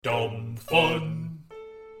Dumb fun.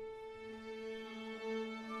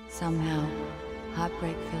 Somehow,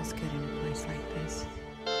 heartbreak feels good in a place like this.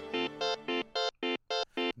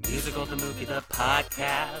 Musical the Movie the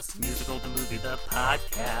Podcast. Musical the Movie the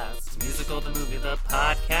Podcast. Musical the Movie the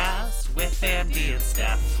Podcast with Andy and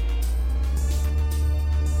Steph.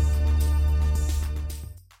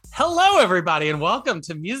 Hello, everybody, and welcome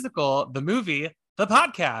to Musical the Movie the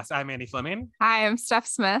Podcast. I'm Andy Fleming. Hi, I'm Steph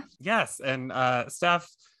Smith. Yes, and Steph,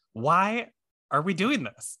 why are we doing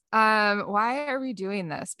this? Why are we doing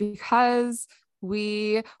this? Because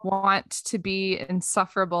we want to be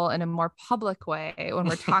insufferable in a more public way when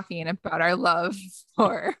we're talking about our love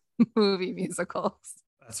for movie musicals.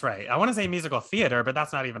 That's right. I want to say musical theater, but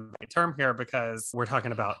that's not even the right term here because we're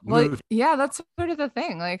talking about movies. Yeah, that's sort of the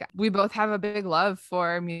thing. Like, we both have a big love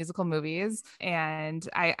for musical movies, and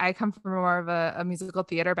I come from more of a musical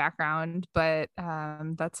theater background, but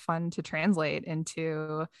that's fun to translate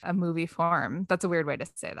into a movie form. That's a weird way to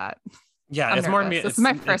say that. Yeah, it's more. This is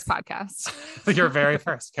my first podcast. Your very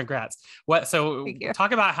first. Congrats. What? So,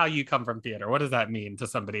 talk about how you come from theater. What does that mean to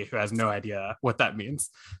somebody who has no idea what that means?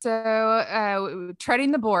 So,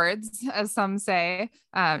 treading the boards, as some say.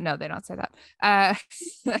 No, they don't say that.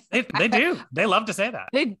 They do. They love to say that.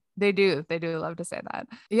 They do love to say that.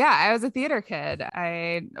 Yeah, I was a theater kid.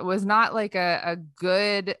 I was not like a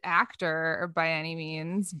good actor by any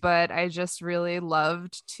means, but I just really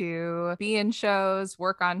loved to be in shows,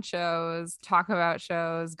 work on shows, talk about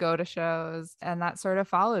shows, go to shows, and that sort of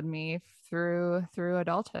followed me through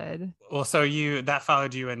adulthood. Well, so that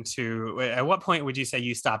followed you into, at what point would you say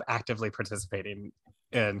you stopped actively participating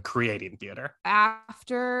in creating theater?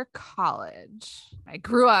 After college. I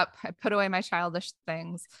grew up, I put away my childish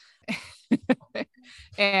things.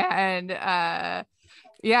 And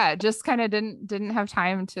just kind of didn't have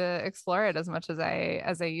time to explore it as much as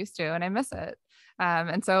I used to, and I miss it.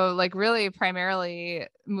 And so, like, really primarily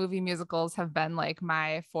movie musicals have been like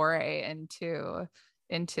my foray into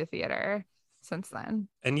theater since then.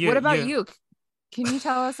 And what about you? Can you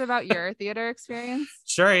tell us about your theater experience?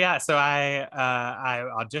 Sure, yeah. So I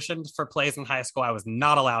auditioned for plays in high school. I was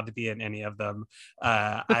not allowed to be in any of them.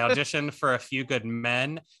 I auditioned for A Few Good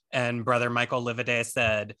Men, and Brother Michael Livaday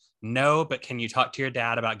said, "No, but can you talk to your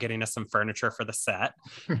dad about getting us some furniture for the set?"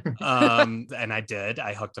 And I did.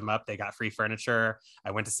 I hooked him up. They got free furniture.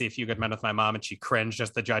 I went to see A Few Good Men with my mom, and she cringed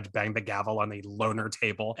as the judge banged the gavel on the loner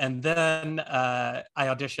table. And then I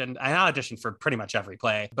auditioned for pretty much every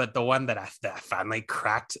play, but the one that I finally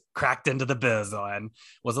cracked into the biz on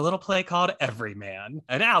was a little play called Everyman,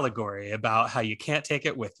 an allegory about how you can't take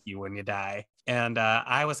it with you when you die. And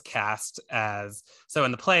I was cast as, so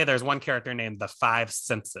in the play, there's one character named the Five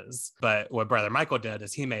Senses. But what Brother Michael did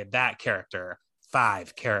is he made that character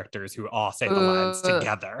 5 characters who all say the lines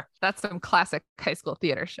together. That's some classic high school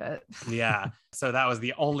theater shit. Yeah. So that was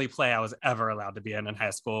the only play I was ever allowed to be in high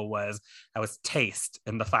school. I was Taste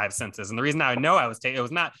in the Five Senses. And the reason I know I was Taste, it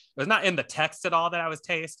was not in the text at all that I was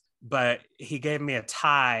Taste, but he gave me a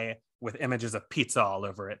tie with images of pizza all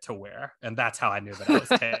over it to wear. And that's how I knew that I was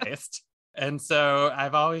Taste. And so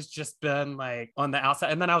I've always just been like on the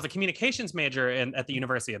outside. And then I was a communications major at the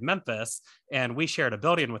University of Memphis, and we shared a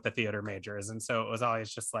building with the theater majors. And so it was always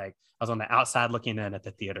just like I was on the outside looking in at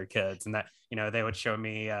the theater kids, and that, they would show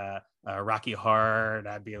me Rocky Horror, and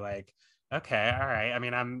I'd be like, okay, all right. I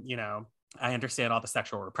mean, I understand all the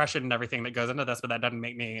sexual repression and everything that goes into this, but that doesn't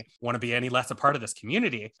make me want to be any less a part of this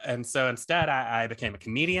community. And so instead, I became a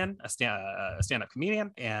comedian, a stand-up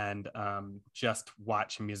comedian, and just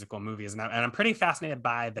watch musical movies. And I'm pretty fascinated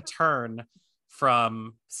by the turn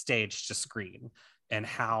from stage to screen and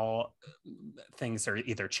how things are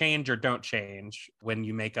either change or don't change when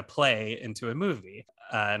you make a play into a movie.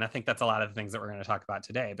 And I think that's a lot of the things that we're going to talk about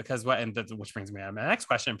today, because which brings me to my next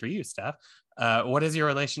question for you, Steph. What is your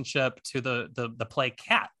relationship to the play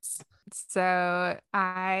Cats? So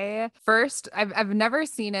I've never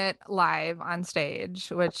seen it live on stage,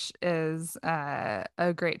 which is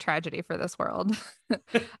a great tragedy for this world.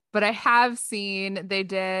 But I have seen they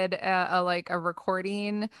did a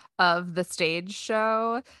recording of the stage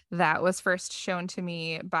show that was first shown to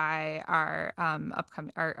me by our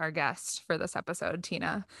our guest for this episode,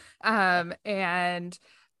 Tina. And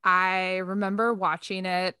I remember watching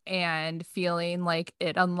it and feeling like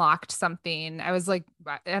it unlocked something. I was like,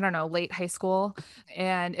 I don't know, late high school,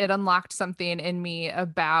 and it unlocked something in me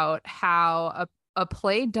about how a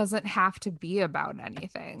play doesn't have to be about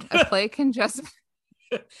anything. A play can just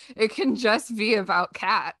it can just be about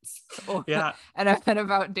cats, and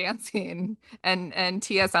about dancing and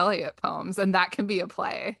T.S. Eliot poems, and that can be a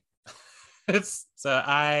play.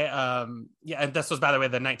 And this was, by the way,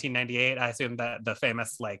 the 1998. I assume that the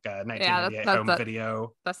famous 1998 home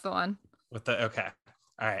video. That's the one. With the okay.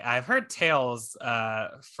 All right, I've heard tales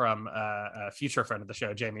from a future friend of the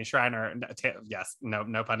show, Jamie Schreiner. Yes,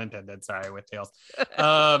 no pun intended. Sorry, with tales.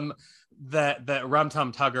 That Rum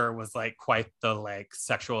Tum Tugger was quite the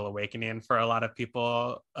sexual awakening for a lot of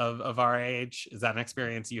people of our age. Is that an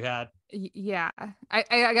experience you had? Yeah,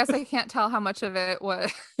 I guess I can't tell how much of it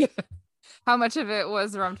was. How much of it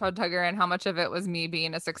was Rum Tum Tugger and how much of it was me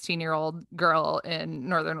being a 16-year-old girl in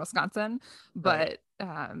northern Wisconsin. But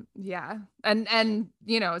yeah. And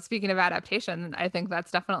speaking of adaptation, I think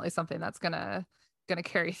that's definitely something that's gonna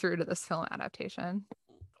carry through to this film adaptation.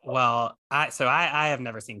 Well, I have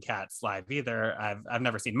never seen Cats live either. I've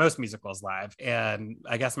never seen most musicals live, and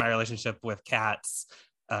I guess my relationship with Cats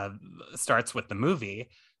starts with the movie.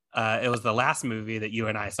 It was the last movie that you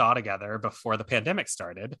and I saw together before the pandemic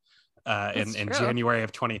started. In January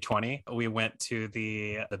of 2020, we went to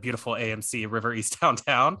the beautiful AMC River East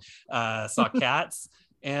Downtown, saw Cats,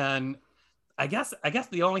 and I guess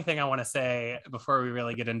the only thing I want to say before we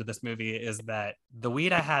really get into this movie is that the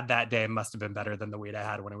weed I had that day must have been better than the weed I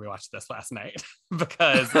had when we watched this last night,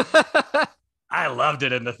 because I loved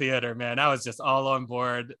it in the theater, man. I was just all on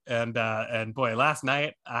board, and boy, last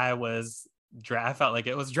night I felt like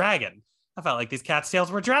it was dragging. I felt like these Cat's tails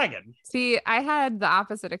were dragging. See, I had the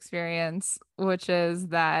opposite experience, which is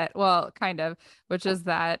that, so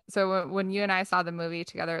when you and I saw the movie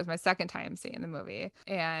together, it was my second time seeing the movie,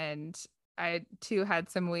 and I too had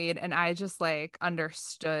some weed, and I just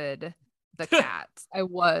understood the cat. I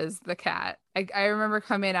was the cat. I remember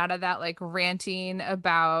coming out of that ranting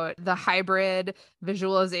about the hybrid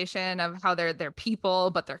visualization of how they're people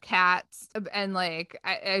but they're cats, and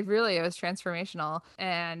I really, it was transformational.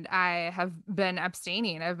 And I have been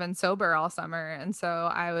abstaining. I've been sober all summer, and so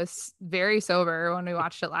I was very sober when we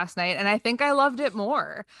watched it last night, and I think I loved it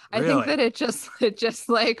more. Really? I think that it just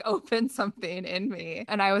opened something in me,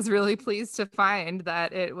 and I was really pleased to find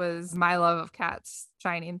that it was my love of cats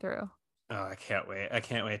shining through. Oh, I can't wait. I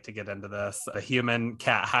can't wait to get into this. The human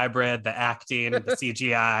cat hybrid, the acting, the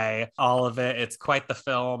CGI, all of it. It's quite the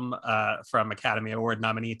film from Academy Award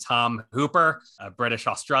nominee Tom Hooper, a British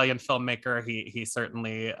Australian filmmaker. He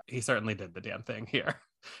certainly did the damn thing here.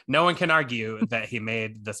 No one can argue that he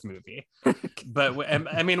made this movie. But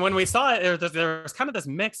I mean, when we saw it, there was kind of this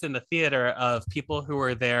mix in the theater of people who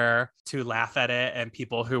were there to laugh at it and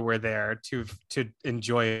people who were there to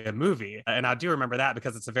enjoy a movie. And I do remember that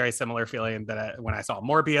because it's a very similar feeling that when I saw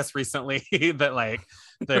Morbius recently, that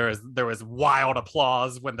there was wild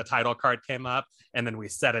applause when the title card came up, and then we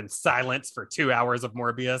sat in silence for 2 hours of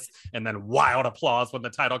Morbius, and then wild applause when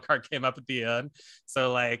the title card came up at the end.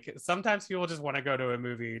 So sometimes people just want to go to a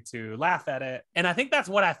movie to laugh at it, and I think that's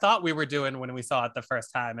what I thought we were doing when we saw it the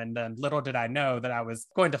first time. And then little did I know that I was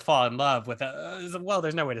going to fall in love with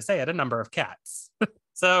there's no way to say it, a number of cats.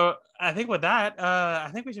 So I think with that, I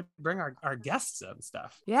think we should bring our guests and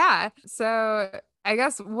stuff. Yeah. So I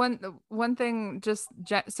guess one thing,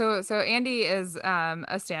 so Andy is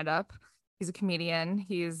a stand-up. He's a comedian.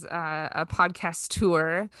 He's a podcast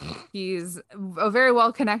tour. He's a very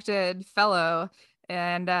well-connected fellow.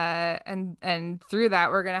 And through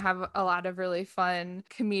that, we're going to have a lot of really fun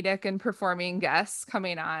comedic and performing guests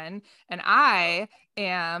coming on. And I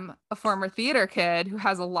am a former theater kid who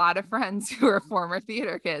has a lot of friends who are former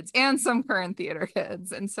theater kids and some current theater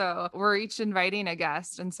kids. And so we're each inviting a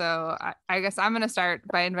guest. And so I guess I'm going to start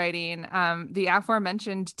by inviting the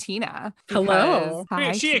aforementioned Tina. Hello.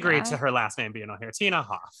 She Tina. agreed to her last name being on here. Tina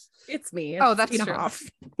Hoff. It's me. Oh, that's Tina true. Hoff.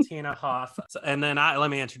 Tina Hoff. And then let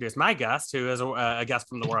me introduce my guest, who is a guest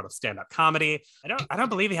from the world of stand-up comedy. I don't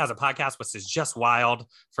believe he has a podcast, which is just wild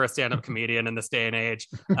for a stand-up comedian in this day and age.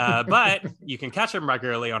 But you can catch him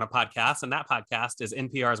regularly on a podcast, and that podcast is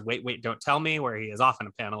NPR's Wait, Wait, Don't Tell Me, where he is often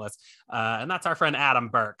a panelist. And that's our friend Adam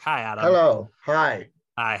Burke. Hi, Adam. Hello. Hi.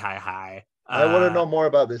 Hi. I want to know more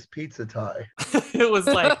about this pizza tie. It was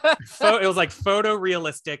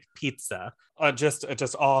photorealistic pizza,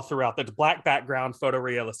 just all throughout the black background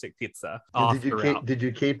photorealistic pizza. Did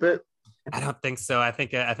you keep it? I don't think so. I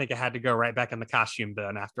think it had to go right back in the costume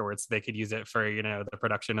bin afterwards. So they could use it for the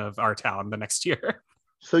production of Our Town the next year.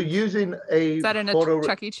 So using a Is that in a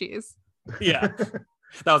Chuck E. Cheese? Yeah.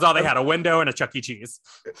 That was all they had, a window and a Chuck E. Cheese.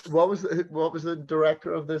 What was the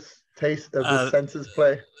director of this census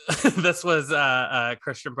play? This was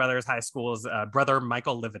Christian Brothers High School's brother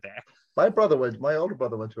Michael Livaday. My older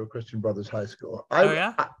brother went to a Christian Brothers High School.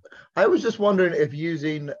 I was just wondering if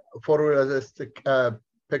using photorealistic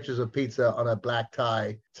pictures of pizza on a black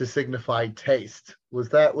tie to signify taste, was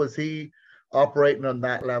operating on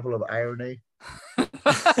that level of irony?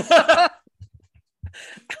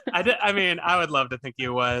 I mean, I would love to think he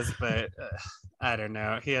was, but I don't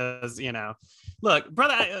know. He is, look,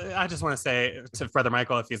 brother, I just want to say to Brother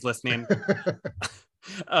Michael, if he's listening,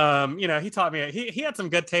 he taught me, he had some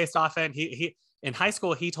good taste often. He in high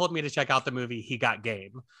school, he told me to check out the movie He Got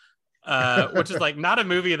Game, which is like not a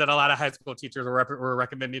movie that a lot of high school teachers were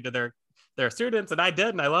recommending to their students, and I did,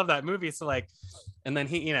 and I love that movie. So like, and then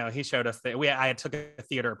he showed us that I took a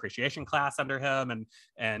theater appreciation class under him,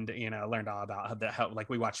 and learned all about how like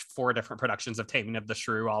we watched 4 different productions of Taming of the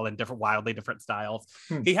Shrew, all in wildly different styles.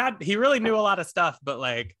 He really knew a lot of stuff, but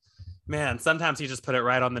like, man, sometimes he just put it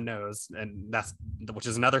right on the nose, and which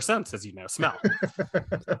is another sense, as you know, smell.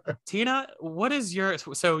 Tina, what is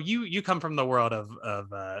so you come from the world of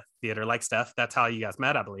theater, like Steph. That's how you guys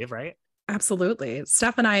met, I believe, right? Absolutely.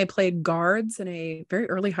 Steph and I played guards in a very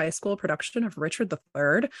early high school production of Richard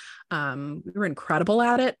III. We were incredible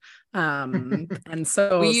at it. And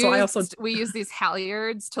so we used these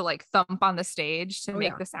halyards to like thump on the stage to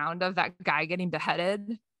make the sound of that guy getting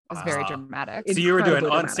beheaded. It was very dramatic. So you were doing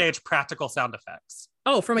on-stage practical sound effects.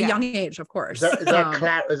 Oh, from a young age, of course. Is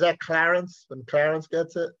that Clarence, when Clarence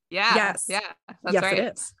gets it? Yeah. Yes. Yeah. That's yes, right.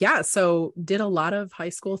 it is. Yeah. So did a lot of high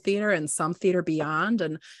school theater and some theater beyond.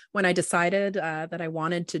 And when I decided that I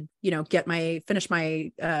wanted to, finish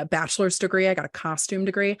my bachelor's degree, I got a costume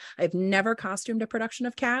degree. I've never costumed a production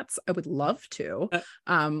of Cats. I would love to.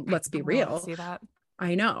 Let's be real. See that.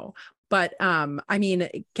 I know. But I mean,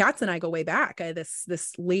 Cats and I go way back.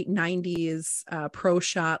 This late 90s pro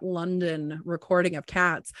shot London recording of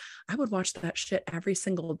Cats. I would watch that shit every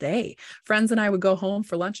single day. Friends and I would go home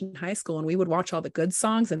for lunch in high school, and we would watch all the good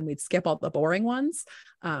songs and we'd skip all the boring ones.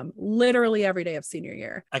 Literally every day of senior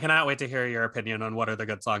year. I cannot wait to hear your opinion on what are the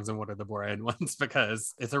good songs and what are the boring ones,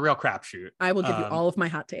 because it's a real crapshoot. I will give you all of my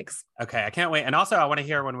hot takes. Okay, I can't wait. And also, I want to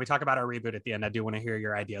hear, when we talk about our reboot at the end, I do want to hear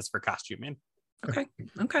your ideas for costuming. Okay.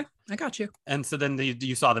 I got you. And so then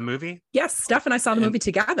you saw the movie? Yes, Steph and I saw the movie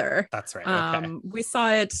together. That's right. Okay. We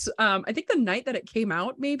saw it, I think the night that it came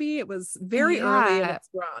out, maybe. It was very early in its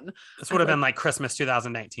run. This would have been like Christmas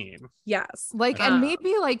 2019. Yes. And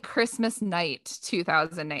maybe like Christmas night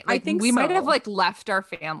 2008. I think we might have like left our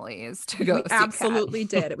families to go. We absolutely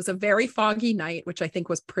did. It was a very foggy night, which I think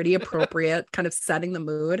was pretty appropriate, kind of setting the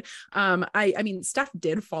mood. I mean, Steph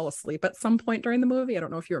did fall asleep at some point during the movie. I don't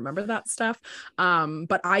know if you remember that, Steph.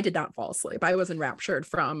 But I did not fall asleep. I was enraptured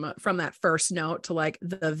from that first note to like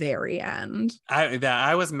the very end.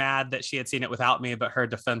 I was mad that she had seen it without me, but her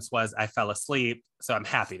defense was I fell asleep, so I'm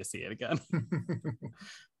happy to see it again.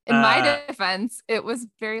 In my defense, it was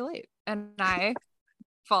very late and I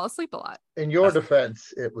fall asleep a lot. In your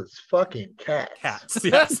defense, it was fucking Cats. Cats,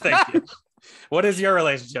 yes, thank you. What is your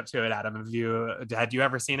relationship to it, Adam? Had you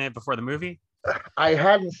ever seen it before the movie? I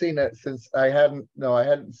hadn't seen it since I'd heard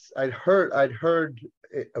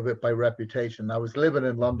of it by reputation. I was living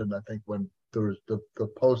in London, I think, when there was the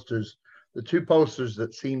posters, the 2 posters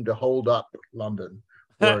that seemed to hold up London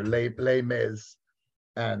were Les Mis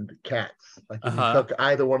and Cats. Like if you took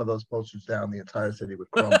either one of those posters down, the entire city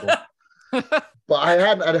would crumble. But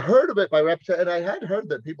I'd heard of it by reputation, and I had heard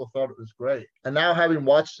that people thought it was great. And now, having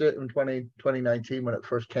watched it in 2019 when it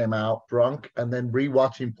first came out, drunk, and then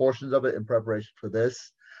rewatching portions of it in preparation for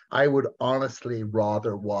this, I would honestly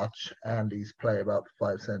rather watch Andy's play about the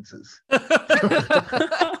 5 senses.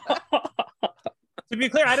 To be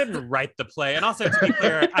clear, I didn't write the play. And also, to be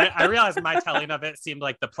clear, I realized my telling of it seemed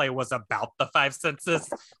like the play was about the 5 senses.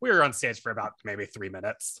 We were on stage for about maybe 3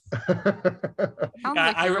 minutes.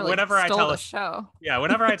 Whenever I tell a show. Yeah,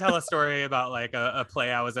 whenever I tell a story about like a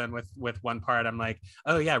play I was in with one part, I'm like,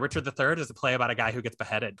 oh yeah, Richard III is a play about a guy who gets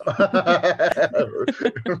beheaded.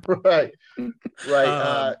 Right.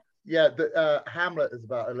 Hamlet is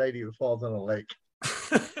about a lady who falls in a lake.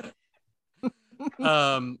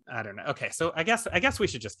 I don't know. Okay, so I guess we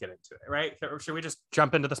should just get into it, right? Should we just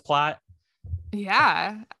jump into this plot?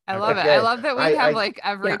 Yeah, I love it. I love that we have like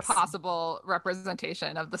every possible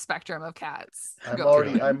representation of the spectrum of Cats.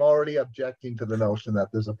 I'm already objecting to the notion that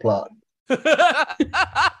there's a plot.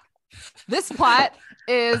 This plot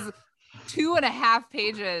is 2.5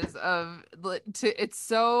 pages it's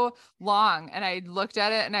so long, and I looked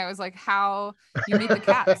at it and I was like, how you meet the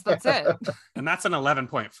cats, that's it. And that's an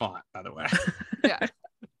 11-point font, by the way. Yeah.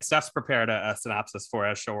 Steph's prepared a synopsis for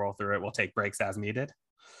us. She'll roll through it. We'll take breaks as needed.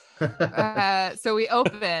 So we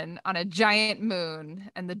open on a giant moon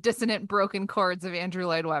and the dissonant broken chords of Andrew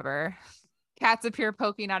Lloyd Webber. Cats appear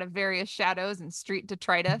poking out of various shadows and street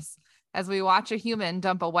detritus. as we watch a human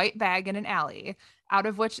dump a white bag in an alley, out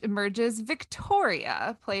of which emerges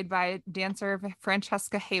Victoria, played by dancer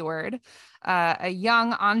Francesca Hayward, a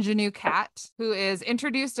young ingenue cat who is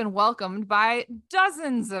introduced and welcomed by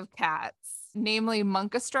dozens of cats, namely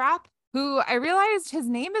Munkastrap, who I realized his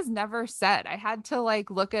name is never said. I had to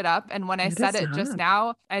look it up, and when I said it just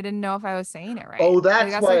now, I didn't know if I was saying it right. Oh,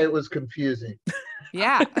 that's why it was confusing.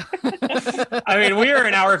 Yeah. I mean, we were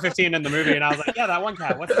an hour 15 in the movie, and I was like, yeah, that one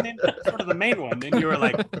cat, what's his name? Sort of the main one. And you were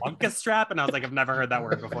like, Munkastrap? And I was like, I've never heard that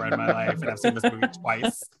word before in my life, and I've seen this movie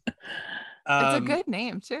twice. It's a good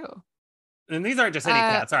name, too. And these aren't just any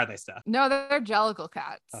cats, are they, Steph? No, they're Jellicle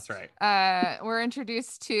cats. That's right. We're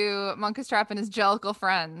introduced to Munkastrap and his Jellicle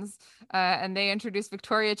friends, and they introduce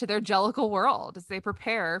Victoria to their Jellicle world as they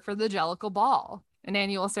prepare for the Jellicle Ball, an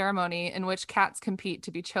annual ceremony in which cats compete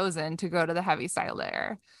to be chosen to go to the Heaviside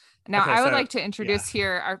Lair. Now, I would like to introduce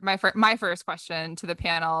here my first question to the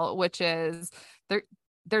panel, which is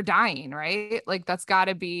they're dying, right? That's got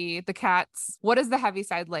to be the cats. What is the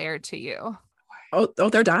Heaviside Lair to you? Oh,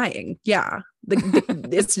 they're dying. Yeah.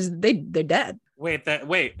 It's just, they're dead. Wait,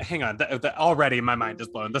 hang on. Already my mind is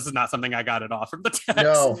blown. This is not something I got it all from the text.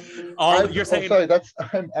 No. You're saying... sorry,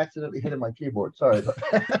 I'm accidentally hitting my keyboard. Sorry. It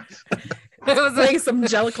was like some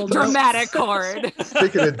Jellicle dramatic chord.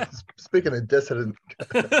 Speaking of dissonant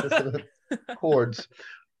chords,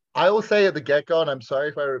 I will say at the get-go, and I'm sorry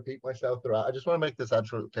if I repeat myself throughout, I just want to make this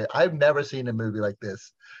absolutely clear. I've never seen a movie like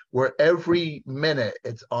this where every minute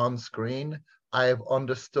it's on screen, I have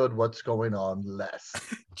understood what's going on less.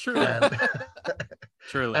 Truly.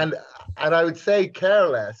 Truly. And I would say care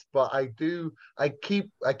less, but I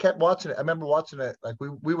kept watching it. I remember watching it,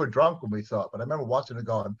 we were drunk when we saw it, but I remember watching it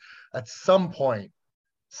going, at some point,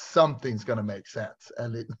 something's going to make sense.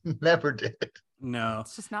 And it never did. No,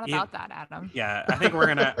 it's just not about that, Adam. Yeah, I think we're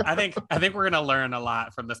gonna learn a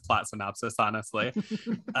lot from this plot synopsis, honestly.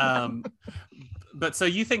 But so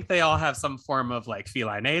you think they all have some form of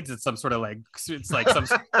feline AIDS? It's some sort of some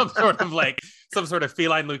sort of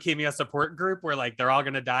feline leukemia support group where they're all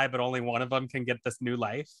gonna die, but only one of them can get this new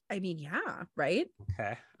life. I mean, yeah, right.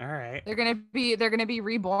 Okay, all right. They're gonna be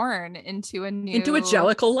reborn into a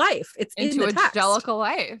Jellicle life. It's into a Jellicle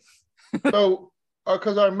life. So.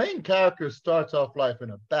 Because our main character starts off life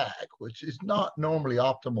in a bag, which is not normally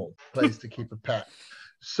optimal place to keep a pet.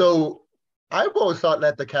 So I've always thought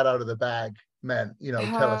let the cat out of the bag meant,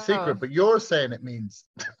 tell a secret. But you're saying it means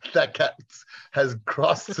that cat has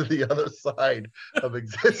crossed to the other side of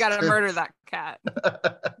existence. You gotta murder that cat.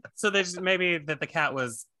 So there's maybe that the cat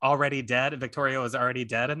was already dead. Victoria was already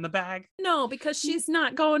dead in the bag. No, because she's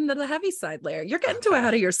not going to the Heaviside Lair. You're getting too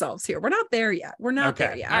ahead of yourselves here. We're not there yet. All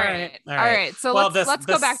right. So let's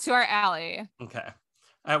go back to our alley. Okay.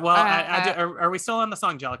 Are we still on the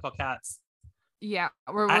song Jellicle Cats? Yeah,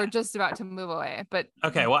 we're just about to move away, but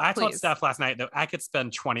okay. Well, I told Steph last night that I could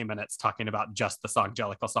spend 20 minutes talking about just the song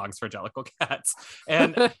Jellicle Songs for Jellicle Cats,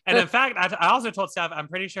 and in fact, I also told Steph I'm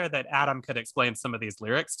pretty sure that Adam could explain some of these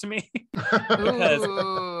lyrics to me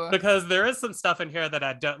because there is some stuff in here that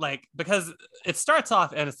I don't like, because it starts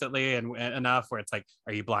off innocently and enough where it's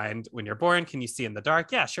are you blind when you're born? Can you see in the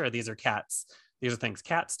dark? Yeah, sure. These are cats. These are things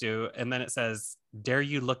cats do. And then it says, dare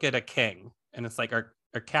you look at a king? And it's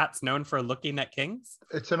are cats known for looking at kings?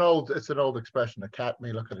 It's an old expression. A cat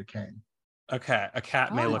may look at a king. Okay, a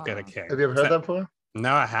cat may look at a king. Have you ever heard that before?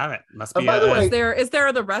 No, I haven't. Must be. By the way, is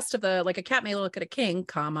there the rest of the a cat may look at a king,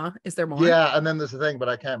 comma? Is there more? Yeah, and then there's the thing, but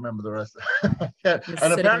I can't remember the rest.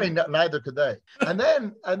 And apparently neither could they. And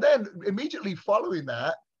then immediately following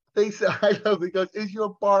that, they say, I love it, goes, is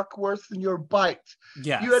your bark worse than your bite?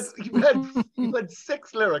 Yes. You had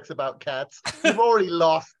 6 lyrics about cats. You've already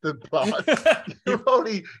lost the plot. You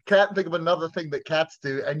already can't think of another thing that cats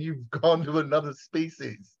do, and you've gone to another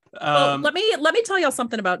species. Well, let me tell y'all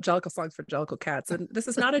something about Jellicle Songs for Jellicle Cats. And this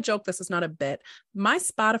is not a joke. This is not a bit. My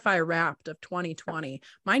Spotify Wrapped of 2020,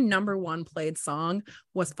 my number 1 played song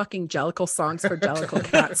was fucking Jellicle Songs for Jellicle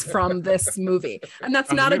Cats from this movie. And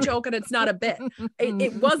that's not a joke, and it's not a bit.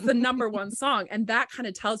 It was the number 1 song. And that kind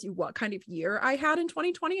of tells you what kind of year I had in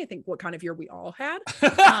 2020. I think what kind of year we all had.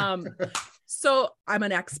 So I'm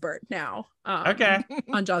an expert now. On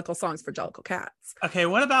Jellicle Songs for Jellicle Cats. Okay,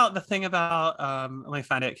 what about the thing about let me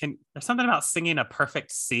find it. There's something about singing a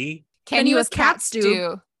perfect C? Can you as cats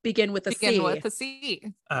do begin with a C? Begin with a C.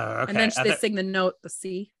 Oh, okay. And then they sing the note, the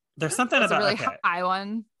C. There's something That's about a really high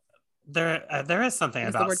one. There is something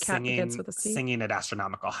about singing at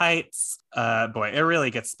astronomical heights. Boy, it really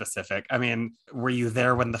gets specific. I mean, were you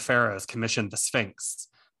there when the pharaohs commissioned the Sphinx?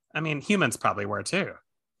 I mean, humans probably were too.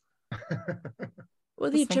 Well,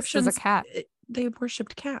 the Egyptians, was a cat. they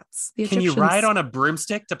worshipped cats. The Can Egyptians, you ride on a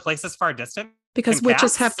broomstick to places far distant? because Can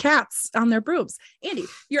witches cats? have cats on their brooms. Andy,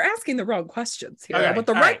 you're asking the wrong questions here. Okay, What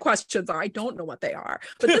the all right right. questions are, I don't know what they are,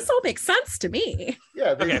 but this all makes sense to me.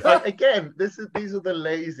 Yeah, Okay, again, these are the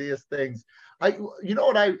laziest things. You know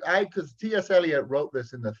what because T.S. Eliot wrote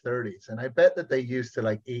this in the 30s, and I bet that they used to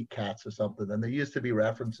like eat cats or something, and there used to be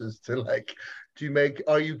references to like,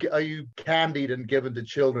 are you candied and given to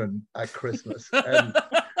children at Christmas? And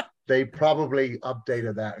they probably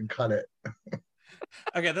updated that and cut it.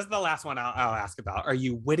 Okay, this is the last one I'll ask about. Are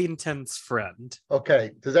you Whittington's friend?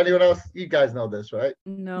 Okay, does anyone else? You guys know this, right?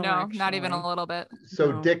 No, not even a little bit.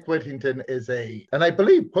 So No. Dick Whittington and I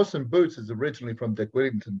believe Puss in Boots is originally from Dick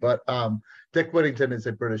Whittington, but Dick Whittington is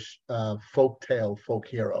a British folk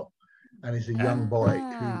hero, and he's a young boy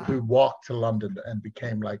who walked to London and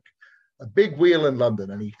became like a big wheel in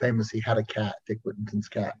London, and he famously had a cat, Dick Whittington's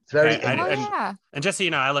cat. It's very English. And just so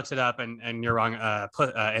you know, I looked it up, and you're wrong.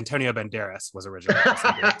 Antonio Banderas was originally Puss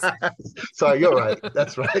in Boots. Sorry, you're right.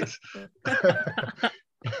 That's right.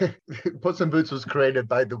 Puss in Boots was created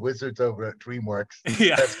by the wizards over at DreamWorks.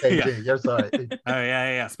 Yeah, SKG. You're sorry. Oh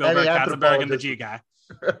yeah. Spielberg, Katzenberg, and the G guy.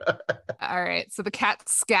 All right, so the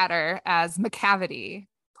cats scatter as McCavity,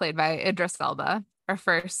 played by Idris Elba. Our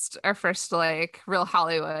first like real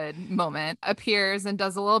Hollywood moment, appears and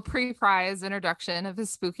does a little pre-prize introduction of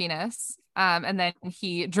his spookiness. And then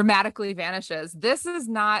he dramatically vanishes. This is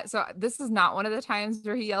not one of the times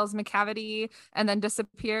where he yells McCavity and then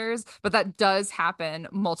disappears, but that does happen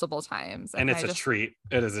multiple times. And it's a treat.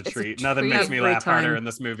 It is a treat. Nothing makes me laugh harder in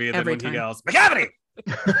this movie than when he yells McCavity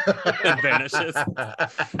and vanishes.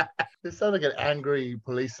 It sounds like an angry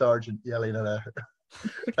police sergeant yelling at a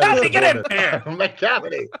McCavity, get in there!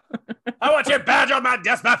 McCavity! I want your badge on my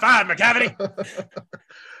desk by 5, McCavity!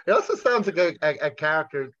 It also sounds like a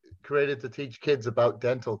character created to teach kids about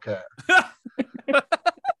dental care.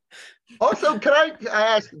 Also, can I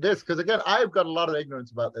ask this? Because again, I've got a lot of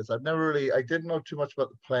ignorance about this. I didn't know too much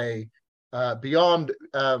about the play. Beyond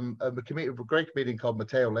a great comedian called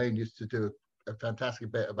Matteo Lane used to do a fantastic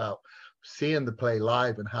bit about seeing the play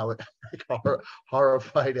live and how it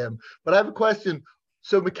horrified him. But I have a question.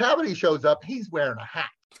 So McCavity shows up, he's wearing a hat.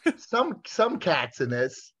 Some cats in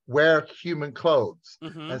this wear human clothes,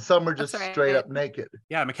 and some are just straight up naked.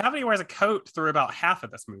 Yeah, McCavity wears a coat through about half of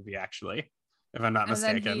this movie, actually, if I'm not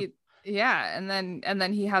mistaken. And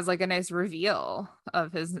then he has like a nice reveal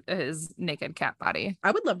of his naked cat body. I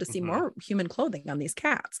would love to see more human clothing on these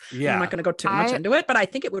cats. Yeah, I'm not going to go too much into it, but I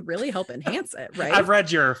think it would really help enhance it, right? I've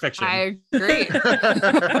read your fiction. I agree.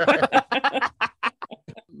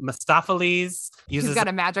 Mistopheles uses He's got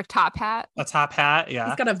a magic top hat. A top hat, yeah.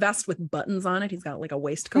 He's got a vest with buttons on it. He's got like a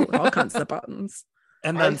waistcoat with all kinds of buttons.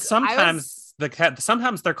 And then sometimes their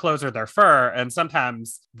clothes are their fur, and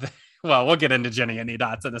sometimes well, we'll get into Jenny and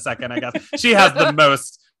Edots in a second, I guess. She has the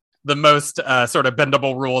most sort of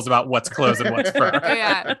bendable rules about what's clothes and what's fur.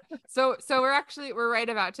 Yeah. So we're right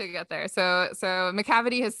about to get there. So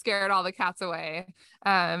McCavity has scared all the cats away.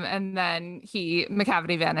 And then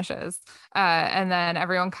McCavity vanishes. And then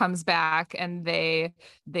everyone comes back and they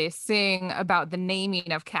sing about the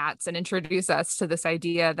naming of cats and introduce us to this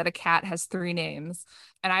idea that a cat has 3 names.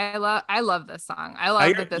 And I love this song. I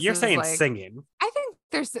love that this you're is saying like, singing. I think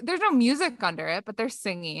there's no music under it, but they're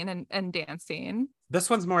singing and dancing. This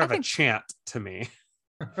one's more of a chant to me.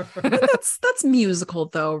 that's musical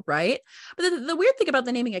though, right? But the weird thing about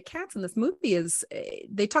the naming of cats in this movie is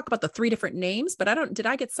they talk about the 3 different names, but did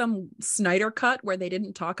I get some Snyder cut where they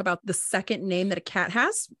didn't talk about the second name that a cat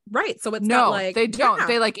has? Right. So it's not like they don't. Yeah.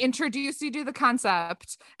 They like introduce you to the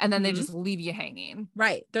concept and then they just leave you hanging.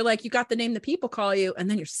 Right. They're like, you got the name that people call you and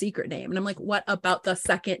then your secret name. And I'm like, what about the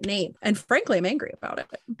second name? And frankly, I'm angry about it.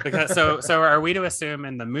 Because so are we to assume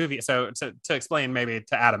in the movie, so to explain maybe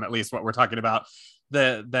to Adam at least what we're talking about,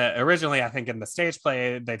 the originally I think in the stage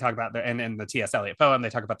play they talk about and in the T.S. Eliot poem they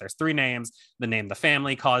talk about there's 3 names: the name the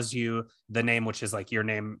family calls you, the name which is like your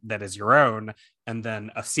name that is your own, and then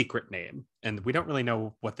a secret name. And we don't really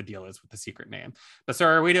know what the deal is with the secret name. But so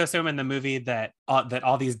are we to assume in the movie that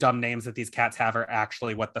all these dumb names that these cats have are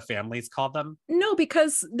actually what the families call them? No,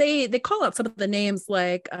 because they call out some of the names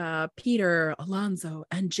like Peter, Alonzo,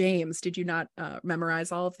 and James. Did you not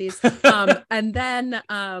memorize all of these? And then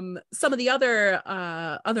some of the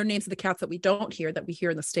other names of the cats that we don't hear that we hear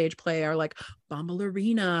in the stage play are like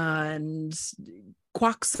Bombalurina and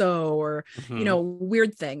Quaxo, or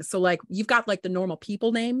weird things. So like you've got like the normal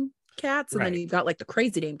people name cats, and then you've got like the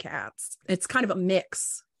crazy name cats. It's kind of a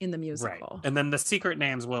mix in the musical. Right. And then the secret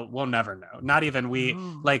names we'll never know. Not even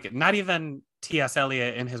not even T.S.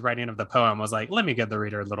 Eliot in his writing of the poem was like, let me give the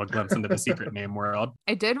reader a little glimpse into the secret name world.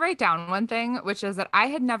 I did write down one thing, which is that I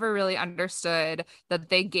had never really understood that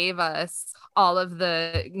they gave us all of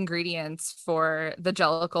the ingredients for the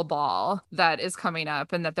Jellicle Ball that is coming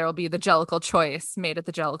up, and that there will be the Jellicle choice made at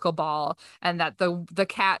the Jellicle Ball, and that the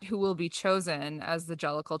cat who will be chosen as the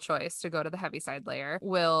Jellicle choice to go to the Heaviside Layer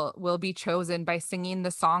will be chosen by singing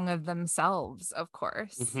the song of themselves, of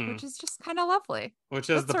course, which is just kind of lovely. Which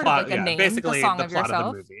is That's the sort plot, of like a name, basically the song the of plot yourself.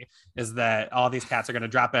 of the movie is that all these cats are going to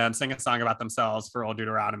drop in, sing a song about themselves for Old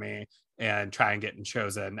Deuteronomy, and try and get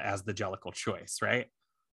chosen as the Jellicle choice, right?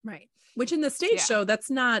 Right. Which in the stage show, that's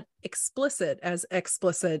not explicit as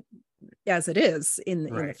it is in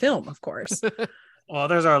the film, of course. Well,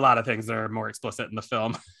 there's a lot of things that are more explicit in the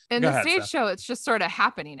film. In the stage show, it's just sort of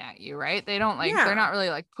happening at you, right? They don't they're not really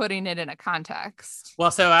like putting it in a context.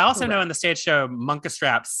 Well, so I also know in the stage show,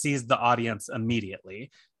 Munkustrap sees the audience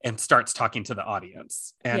immediately and starts talking to the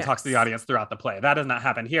audience and talks to the audience throughout the play. That does not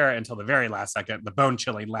happen here until the very last second, the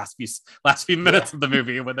bone-chilling last few minutes of the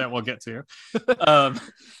movie, that we'll get to. But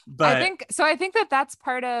I think that's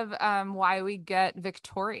part of why we get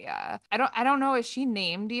Victoria. I don't know, is she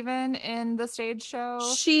named even in the stage show?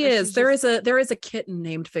 She is. There is a kitten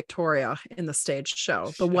named Victoria in the stage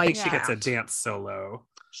show. The white she gets a dance solo.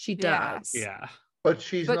 She does. Yeah. But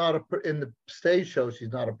she's not in the stage show.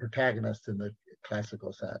 She's not a protagonist in the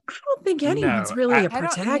classical set. I don't think anyone's really a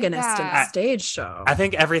protagonist in the stage show. I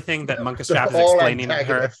think everything that Munkustrap is explaining to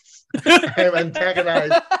her. I'm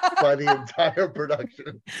antagonized by the entire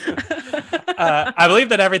production. I believe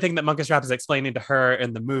that everything that Munkustrap is explaining to her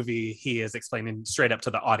in the movie, he is explaining straight up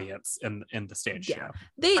to the audience in the stage show.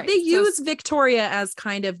 They use Victoria as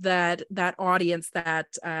kind of that audience,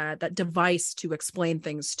 that device to explain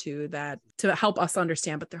things to help us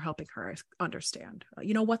understand, but they're helping her understand.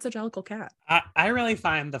 What's a Jellicle cat? I really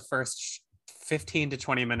find the first 15 to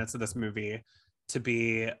 20 minutes of this movie to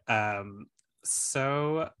be I'm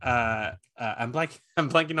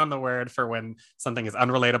blanking on the word for when something is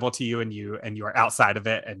unrelatable to you and you are outside of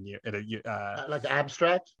it and you like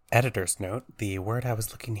abstract. Editor's note: the word I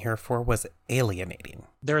was looking here for was alienating.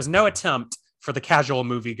 There is no attempt for the casual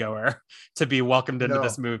moviegoer to be welcomed into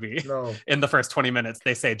this movie. In the first 20 minutes,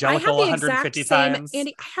 they say Jellicle 150 times.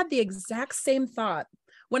 Andy, I had the exact same thought.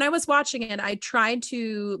 When I was watching it, I tried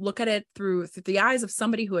to look at it through the eyes of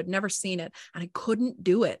somebody who had never seen it, and I couldn't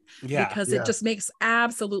do it because it just makes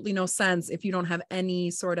absolutely no sense if you don't have any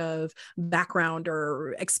sort of background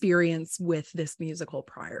or experience with this musical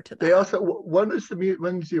prior to that. They also, when's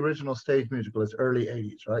the original stage musical? It's early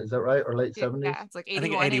 80s, right? Is that right? Or late 70s? Yeah, it's like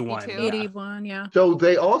 81, I think 81. 81, yeah. So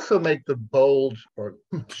they also make the bold or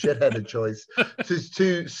shitheaded choice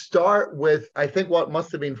to start with, I think what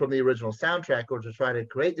must have been from the original soundtrack, or to try to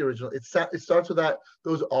create the original. It starts with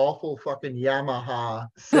those awful fucking Yamaha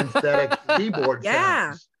synthetic keyboard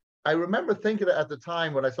sounds. I remember thinking it at the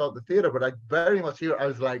time when I saw it at the theater, but I very much I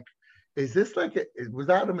was like, is this was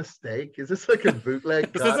that a mistake? Is this like a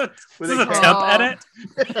bootleg? Is this a temp edit?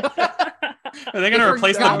 Are they going to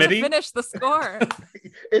replace the MIDI? Finish the score.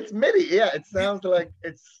 It's MIDI. Yeah, it sounds like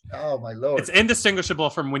oh my Lord. It's indistinguishable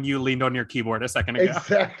from when you leaned on your keyboard a second ago.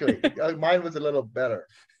 Exactly. Mine was a little better.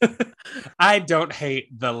 I don't hate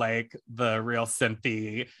the real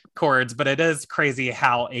synthy chords, but it is crazy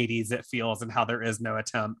how 80s it feels and how there is no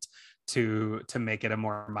attempt to make it a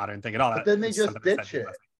more modern thing at all. But then they just ditch it.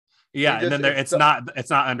 Yeah, and then it's not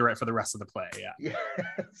under it for the rest of the play.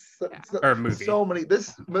 Or movie. So many.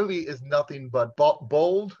 This movie is nothing but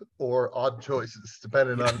bold or odd choices,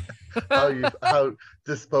 depending on how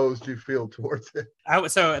disposed you feel towards it.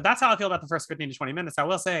 So that's how I feel about the first 15 to 20 minutes. I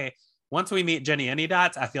will say, once we meet Jenny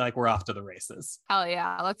Anydots, I feel like we're off to the races. Hell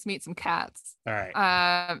yeah. Let's meet some cats. All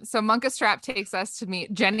right. So Munkustrap takes us to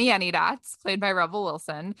meet Jenny Anydots, played by Rebel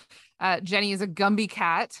Wilson. Jenny is a Gumby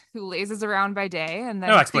cat who lazes around by day and then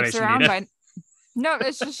no explanation needed. No,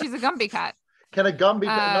 it's just she's a Gumby cat. Can a Gumby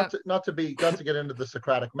not to get into the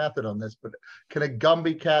Socratic method on this, but can a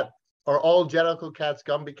Gumby cat, are all Jellicle cats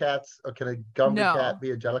Gumby cats, or can a Gumby cat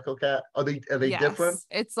be a Jellicle cat? Are they different?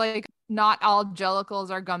 It's like not all Jellicles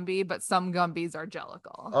are Gumby, but some Gumbies are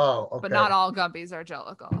Jellicle. Oh, okay. But not all Gumbies are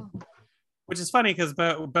Jellicle. Which is funny because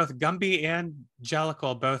both Gumby and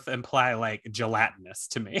Jellicle both imply like gelatinous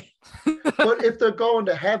to me. But if they're going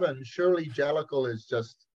to heaven, surely Jellicle is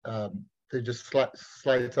just they just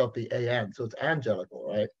slice out the AN, so it's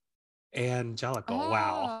angelical, right? Angelical.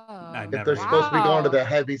 Wow. If they're supposed to be going to the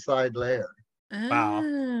Heaviside Layer.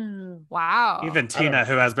 Wow. Even Tina,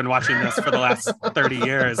 who has been watching this for the last 30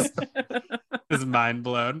 years, is mind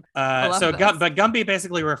blown. But Gumby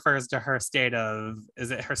basically refers to her state of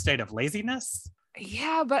laziness?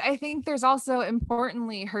 Yeah, but I think there's also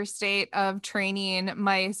importantly her state of training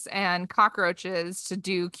mice and cockroaches to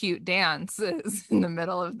do cute dances in the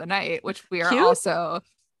middle of the night, which we are Cute? also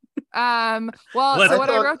well, Let's- so what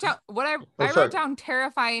I thought- wrote down, I sorry. wrote down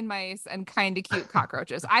terrifying mice and kind of cute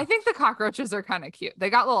cockroaches. I think the cockroaches are kind of cute. They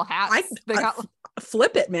got little hats.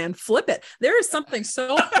 Flip it, man. Flip it. There is something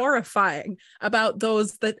so horrifying about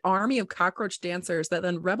that army of cockroach dancers that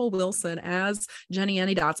then Rebel Wilson as Jenny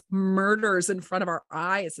Anydots murders in front of our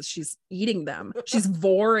eyes as she's eating them. She's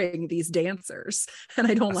voring these dancers, and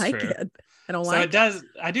I don't like it. I don't like it. Does.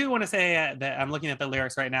 I do want to say that I'm looking at the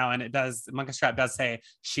lyrics right now, and it does. Monka Strap does say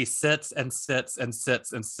she sits and sits and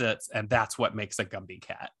sits and sits, and that's what makes a Gumby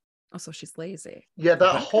cat. Oh, so she's lazy. Yeah,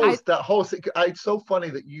 that whole it's so funny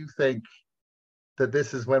that you think that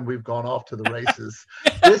this is when we've gone off to the races.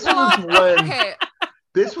 This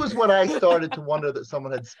was when I started to wonder that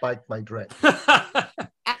someone had spiked my drink.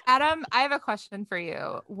 Adam, I have a question for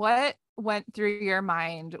you. What went through your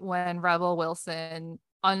mind when Rebel Wilson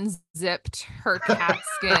unzipped her cat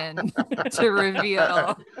skin to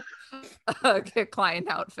reveal a Klein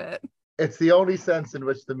outfit? It's the only sense in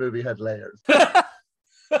which the movie had layers.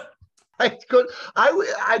 I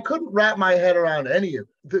couldn't wrap my head around any of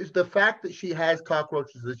it. The fact that she has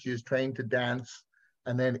cockroaches that she is trained to dance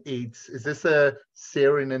and then eats. Is this a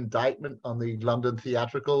Syrian indictment on the London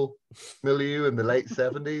theatrical milieu in the late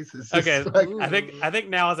 70s? Okay, I think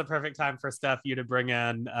now is a perfect time for Steph, you to bring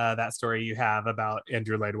in that story you have about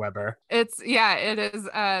Andrew Lloyd Webber. It is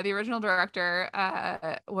the original director.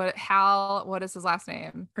 What is his last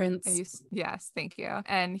name? Prince. Yes, thank you.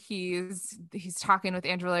 And he's talking with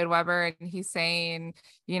Andrew Lloyd Webber, and he's saying,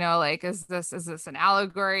 like, is this an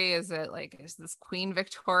allegory? Is this Queen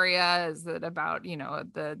Victoria? Is it about,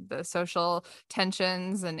 the social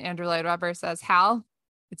tensions? And Andrew Lloyd Webber says, Hal,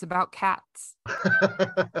 it's about cats.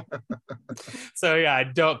 So yeah, I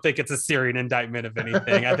don't think it's a Syrian indictment of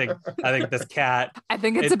anything. I think this cat. I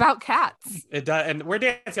think it's about cats. It does, and we're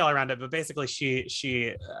dancing all around it. But basically,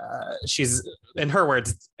 she's, in her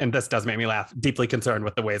words, and this does make me laugh, deeply concerned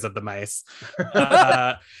with the ways of the mice.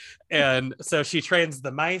 And so she trains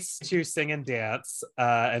the mice to sing and dance,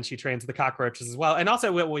 and she trains the cockroaches as well. And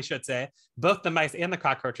also, what we should say, both the mice and the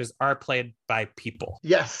cockroaches are played by people.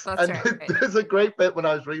 Yes, that's and right. There's a great bit when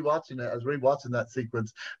I was rewatching it. I was rewatching that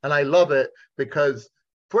sequence, and I love it because,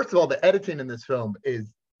 first of all, the editing in this film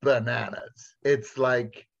is bananas. It's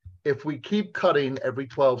like, if we keep cutting every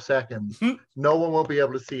 12 seconds, no one will be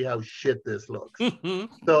able to see how shit this looks.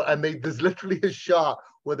 So, and there's literally a shot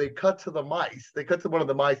where they cut to the mice. They cut to one of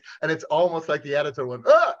the mice, and it's almost like the editor went,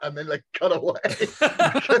 and then like cut away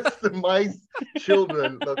because the mice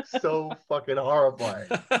children look so fucking horrifying.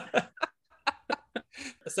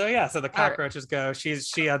 So the cockroaches go. She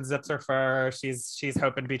unzips her fur. She's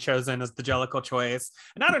hoping to be chosen as the Jellicle choice.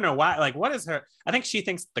 And I don't know why. Like, what is her? I think she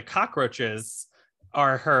thinks the cockroaches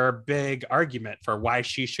are her big argument for why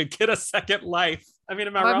she should get a second life. I mean,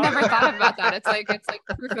 am I wrong? I've never thought about that. It's like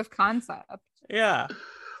proof of concept. Yeah.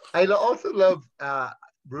 I also love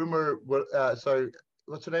Rumor. Sorry,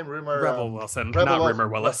 what's her name? Rumor. Rebel Wilson, Rebel not Wilson. Rumor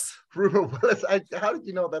Willis. Rumor Willis. How did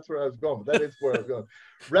you know that's where I was going? But that is where I was going.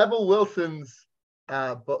 Rebel Wilson's.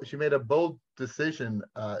 But she made a bold decision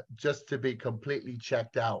just to be completely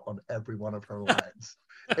checked out on every one of her lines.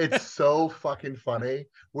 It's so fucking funny.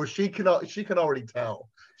 Where she can already tell.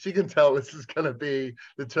 She can tell this is going to be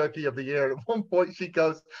the turkey of the year. And at one point, she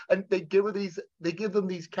goes and they give them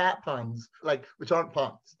these cat puns, like, which aren't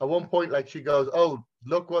puns. At one point, like, she goes, "Oh,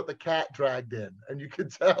 look what the cat dragged in," and you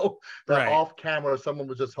could tell that off camera someone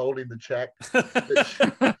was just holding the check.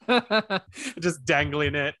 Just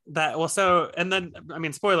dangling it. And then, I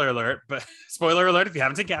mean, spoiler alert if you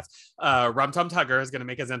haven't seen Cats, Rum Tum Tugger is going to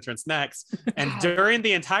make his entrance next. And during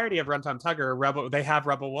the entirety of Rum Tum Tugger, they have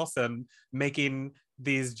Rebel Wilson making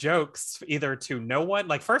these jokes either to no one,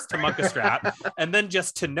 like first to Monka Strap, and then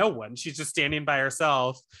just to no one. She's just standing by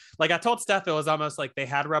herself. Like, I told Steph, it was almost like they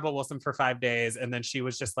had Rebel Wilson for 5 days, and then she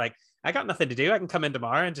was just like, I got nothing to do. I can come in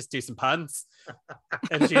tomorrow and just do some puns.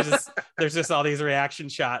 And there's just all these reaction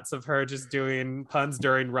shots of her just doing puns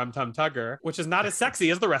during Rum Tum Tugger, which is not as sexy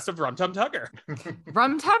as the rest of Rum Tum Tugger.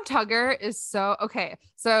 Rum Tum Tugger is so okay.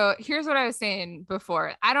 So here's what I was saying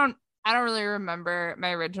before. I don't really remember my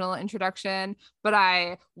original introduction, but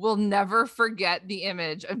I will never forget the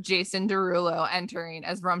image of Jason Derulo entering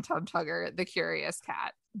as Rum Tum Tugger, the Curious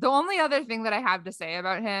Cat. The only other thing that I have to say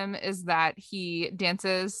about him is that he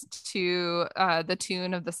dances to the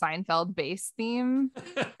tune of the Seinfeld bass theme.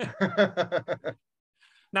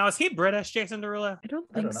 Now, is he British, Jason Derulo? I don't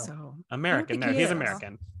think so. American. No, he's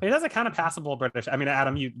American. But he does a kind of passable British. I mean,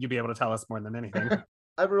 Adam, you'd be able to tell us more than anything.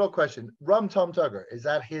 I have a real question. Rum Tum Tugger, is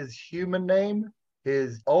that his human name,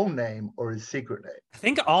 his own name, or his secret name? I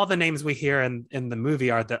think all the names we hear in the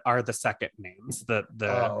movie are the second names,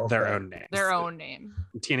 their own names. Their own name.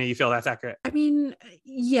 Tina, you feel that's accurate? I mean,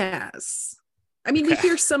 yes. I mean, we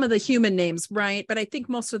hear some of the human names, right? But I think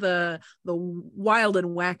most of the wild and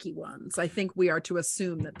wacky ones, I think we are to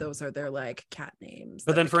assume that those are their like cat names.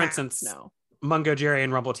 But then, for cats instance, know. Mungo Jerry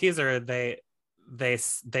and Rumble Teaser, they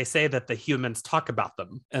say that the humans talk about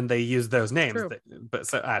them and they use those names. But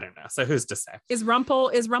so I don't know. So who's to say? Is Rumple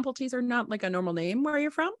Teaser not like a normal name where you're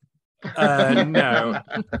from? No.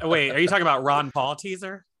 Wait, are you talking about Ron Paul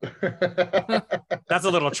Teaser? That's a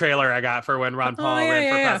little trailer I got for when Ron Paul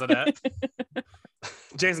ran for president.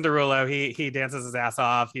 Jason Derulo, he dances his ass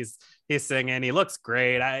off. He's singing. He looks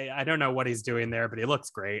great. I don't know what he's doing there, but he looks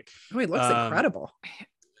great. Oh, he looks incredible.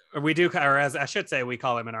 We do, or as I should say, we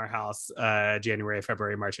call him in our house January,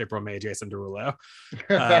 February, March, April, May, Jason Derulo.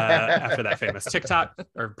 After that famous TikTok,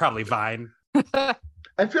 or probably Vine.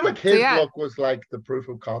 I feel like his look was like the proof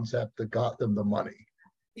of concept that got them the money.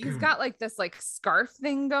 He's got like this like scarf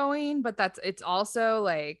thing going, but it's also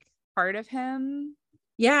like part of him.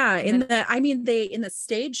 Yeah, in the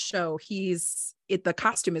stage show, the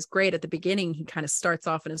costume is great at the beginning. He kind of starts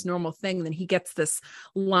off in his normal thing, and then he gets this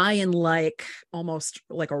lion-like, almost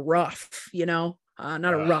like a ruff, not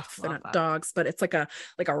a ruff, they're not dogs, but it's like a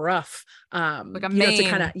ruff, like a mane. To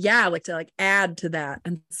kind of to add to that.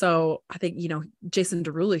 And so I think Jason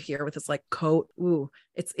Derulo here with his like coat,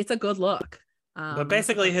 it's a good look. But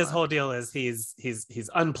basically his whole deal is he's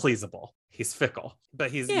unpleasable. He's fickle,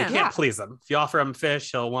 but you can't please him. If you offer him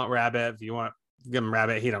fish, he'll want rabbit. If you give him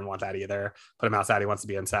rabbit, he don't want that either. Put him outside, he wants to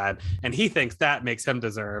be inside, and he thinks that makes him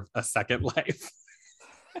deserve a second life.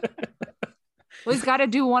 Well, he's got to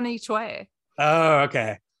do one each way. Oh,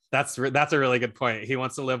 okay. That's a really good point. He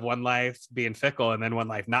wants to live one life being fickle and then one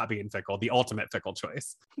life not being fickle. The ultimate fickle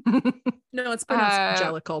choice. No, it's pronounced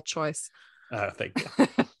Jellicle choice. Oh, thank you.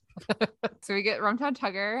 So we get Rum Tum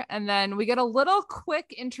Tugger, and then we get a little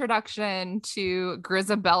quick introduction to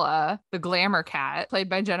Grisabella, the glamour cat, played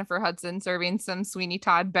by Jennifer Hudson, serving some Sweeney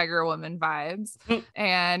Todd beggar woman vibes.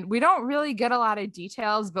 And we don't really get a lot of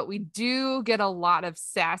details, but we do get a lot of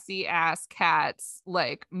sassy ass cats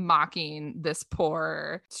like mocking this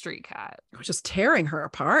poor street cat. Just tearing her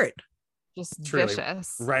apart. Just truly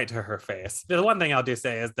vicious. Right to her face. The one thing I'll do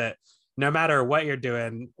say is that no matter what you're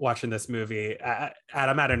doing watching this movie,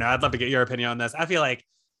 Adam, I don't know, I'd love to get your opinion on this. I feel like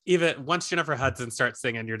even once Jennifer Hudson starts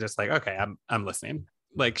singing, you're just like, okay, I'm listening.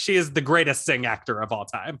 Like, she is the greatest sing actor of all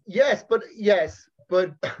time. Yes, but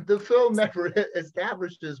the film never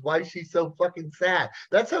establishes why she's so fucking sad.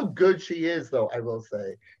 That's how good she is, though. I will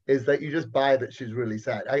say is that you just buy that she's really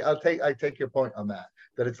sad. I take your point on that.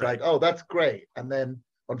 That it's right. Like, oh, that's great, and then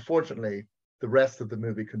unfortunately, the rest of the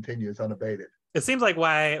movie continues unabated. It seems like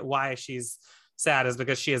why she's sad is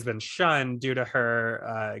because she has been shunned due to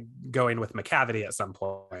her going with McCavity at some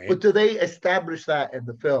point. But do they establish that in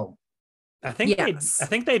the film? I think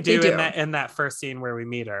they do. In that first scene where we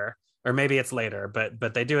meet her, or maybe it's later,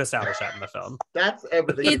 but they do establish that in the film. That's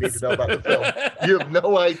everything you need to know about the film. You have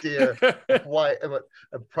no idea why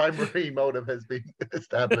a primary motive has been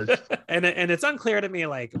established. And it's unclear to me,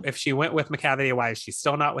 like, if she went with McCavity, why is she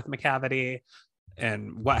still not with McCavity?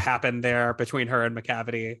 And what happened there between her and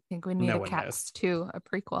McCavity. I think we need a Cats 2, a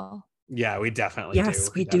prequel. Yeah, we definitely do.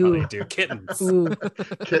 Yes, we do. Kittens.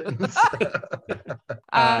 Kittens.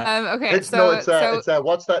 Okay, it's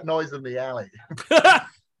what's that noise in the alley?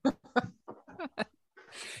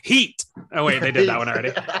 Heat. Oh wait, they did that one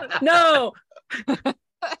already. No.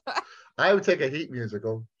 I would take a Heat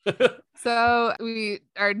musical. So we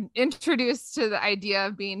are introduced to the idea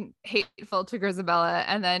of being hateful to Grisabella,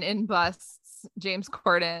 and then in busts James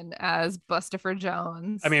Corden as Bustopher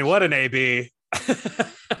Jones. I mean, what an AB.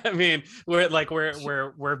 I mean,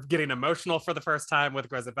 we're getting emotional for the first time with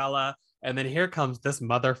Grisabella, and then here comes this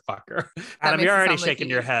motherfucker. Adam, you're already shaking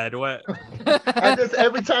your head. What?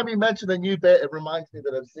 Every time you mention a new bit, it reminds me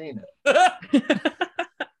that I've seen it.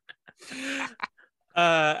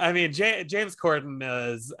 I mean, James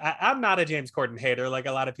Corden is. I'm not a James Corden hater like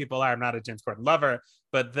a lot of people are. I'm not a James Corden lover,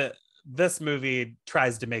 but this movie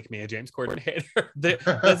tries to make me a James Corden hater. This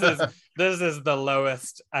is the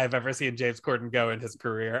lowest I've ever seen James Corden go in his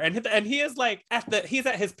career, and he is like he's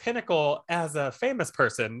at his pinnacle as a famous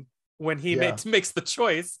person when he makes the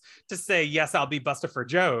choice to say, yes, I'll be Bustopher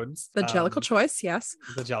Jones. The Jellicle choice, yes.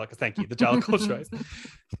 Thank you, the Jellicle choice.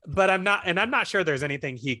 But I'm not sure there's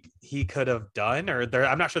anything he could have done,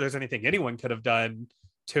 I'm not sure there's anything anyone could have done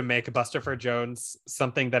to make Bustopher Jones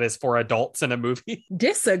something that is for adults in a movie.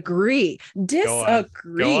 Disagree. Go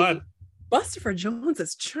on. Bustopher Jones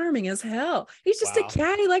is charming as hell. He's just a Wow.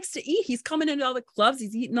 cat. He likes to eat. He's coming into all the clubs.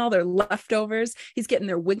 He's eating all their leftovers. He's getting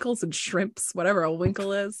their winkles and shrimps, whatever a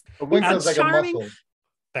winkle is. A winkle's like charming. a mussel.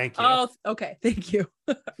 Thank you. Oh, okay. Thank you.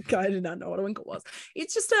 I did not know what a winkle was.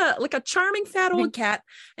 It's just a charming fat old cat,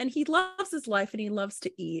 and he loves his life and he loves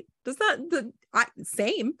to eat.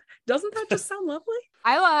 Same? Doesn't that just sound lovely?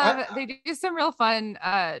 I love they do some real fun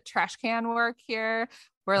trash can work here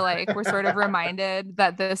where like we're sort of reminded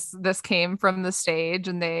that this came from the stage,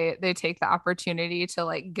 and they take the opportunity to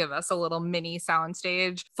like give us a little mini sound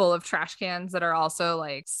stage full of trash cans that are also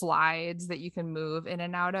like slides that you can move in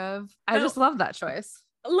and out of. I just love that choice.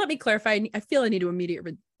 Let me clarify. I feel I need to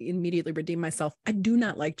immediately redeem myself. I do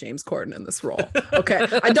not like James Corden in this role. Okay,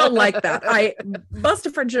 I don't like that.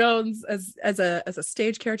 Bustopher Jones as a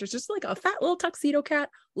stage character is just like a fat little tuxedo cat.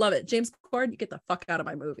 Love it. James Corden, you get the fuck out of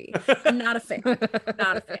my movie. I'm not a fan.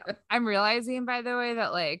 Not a fan. I'm realizing, by the way,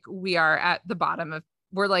 that like we are at the bottom of.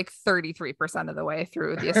 We're like 33% of the way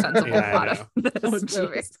through the ostensible plot of this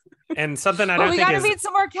movie. And something I But don't we think gotta meet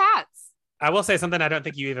some more cats. I will say something I don't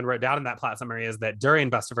think you even wrote down in that plot summary is that during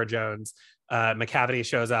Bustopher Jones, McCavity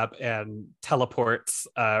shows up and teleports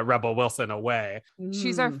Rebel Wilson away.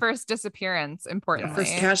 She's our first disappearance, importantly.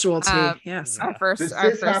 First casualty. Yes. Our first Does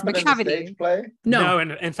this happen in the McCavity. stage play? No.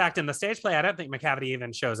 And in fact, in the stage play, I don't think McCavity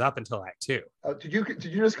even shows up until Act 2. Did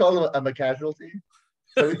you just call him a casualty?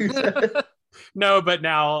 So you said- No, but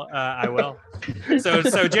now I will. So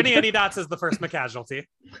Jenny Anydots is the first McCasualty.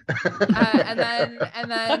 And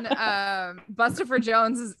then Bustopher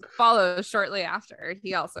Jones follows shortly after.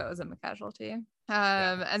 He also is a casualty.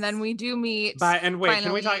 And then we do meet. Can we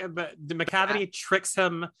finally- talk about the McCavity tricks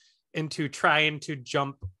him into trying to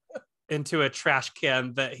jump into a trash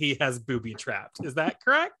can that he has booby trapped. Is that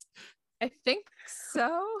correct? I think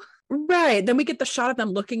so. Right. Then we get the shot of them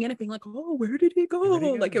looking in it, being like, "Oh, where did he go?"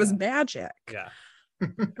 Like it was magic. Yeah. I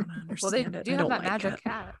don't Well, they understand it. do I have don't that like magic it.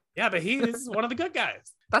 cat. Yeah, but he is one of the good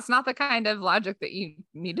guys. That's not the kind of logic that you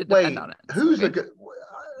need to depend Wait, on it. who's a good?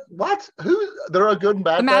 What? There are good and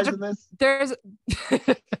bad The guys magic- in this. There's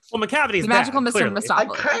Well, McCavity's the magical bad, Mr. clearly. I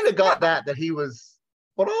Mistopheles. kind of got that he was,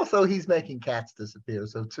 but also he's making cats disappear.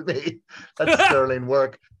 So to me, that's sterling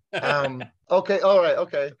work. Okay, all right,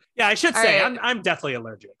 okay. Yeah, I should All say right. I'm definitely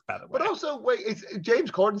allergic, by the way. But also, wait, is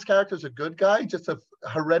James Corden's character is a good guy, just a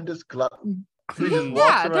horrendous glutton? Who just walks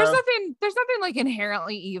Yeah, there's around- nothing like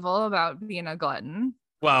inherently evil about being a glutton.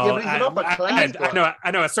 Well, Yeah, but he's an upper class guy.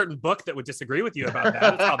 I know a certain book that would disagree with you about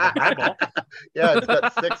that. It's called the Bible. Yeah, it's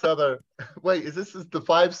got 6 other. Wait, is this the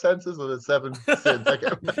 5 senses or the 7 sins? I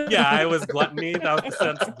can't remember. Yeah, I was gluttony. That was the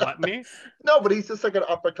sense of gluttony. No, but he's just like an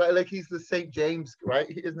upper class. Like he's the St. James, right?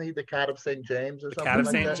 Isn't he the cat of St. James or The something? cat of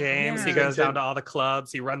like St. that? James. He Yeah. goes St. down to all the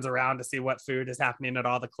clubs. He runs around to see what food is happening at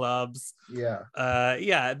all the clubs. Yeah.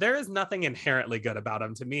 Yeah, there is nothing inherently good about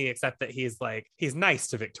him to me, except that he's nice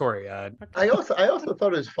to Victoria. I also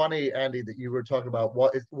thought it was funny, Andy, that you were talking about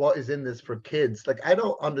what is in this for kids. Like I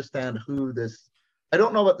don't understand who this. I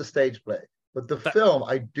don't know about the stage play, but the film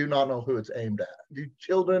I do not know who it's aimed at. Do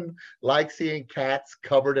children like seeing cats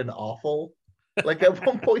covered in offal? Like at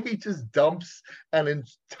one point he just dumps an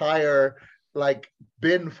entire like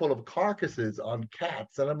bin full of carcasses on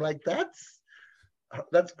cats, and I'm like, that's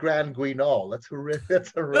Grand Guignol. That's horrendous.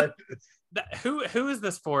 That's horrendous. Who is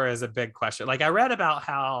this for is a big question. Like I read about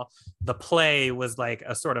how the play was like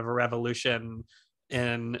a sort of a revolution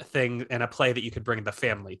in a play that you could bring the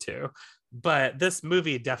family to, but this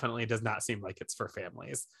movie definitely does not seem like it's for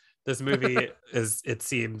families. This movie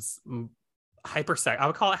seems hypersex. I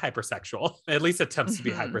would call it hypersexual. At least attempts to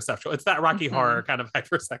be hypersexual. It's that Rocky Horror kind of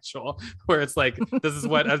hypersexual, where it's like this is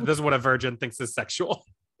what a virgin thinks is sexual.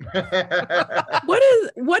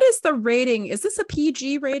 What is the rating? Is this a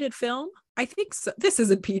PG rated film? I think so. This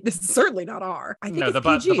isn't P. This is certainly not R. I think No, it's the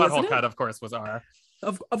PG, butthole isn't it? cut, of course, was R.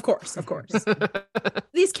 Of course.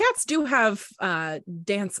 These cats do have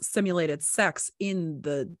dance simulated sex in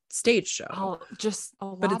the stage show. Oh, just a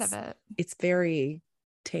But lot of it. It's very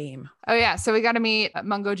tame. Oh yeah, so we got to meet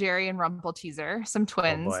Mungo Jerry and Rumple Teaser, some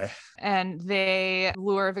twins, Oh boy. and they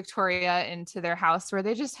lure Victoria into their house where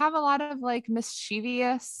they just have a lot of like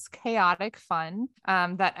mischievous, chaotic fun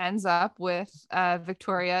that ends up with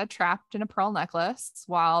Victoria trapped in a pearl necklace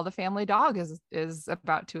while the family dog is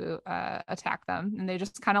about to attack them, and they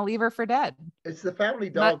just kind of leave her for dead. It's the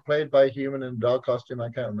family dog played by a human in a dog costume. I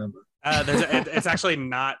can't remember. It's actually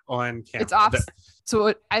not on camera. It's off.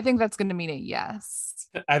 So I think that's going to mean a yes.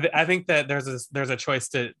 I think that there's a choice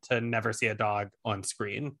to never see a dog on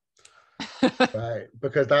screen. Right,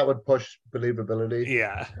 because that would push believability.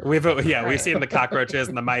 Yeah, we've Right. seen the cockroaches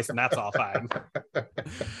and the mice, and that's all fine.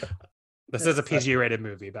 This is a PG rated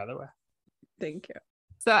movie, by the way. Thank you.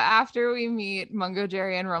 So after we meet Mungo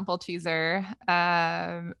Jerry and Rumpelteazer,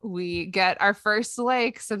 we get our first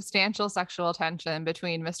like substantial sexual tension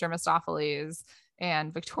between Mr. Mistopheles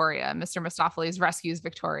and Victoria. Mr. Mistopheles rescues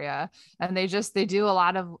Victoria, and they do a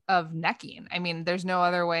lot of necking. I mean, there's no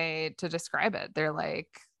other way to describe it. They're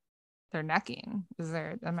necking.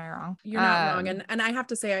 Am I wrong? You're not wrong. And I have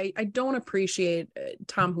to say, I don't appreciate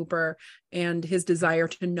Tom Hooper and his desire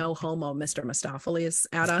to no homo Mr. Mistopheles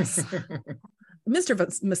at us. Mr.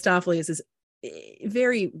 Mistopheles is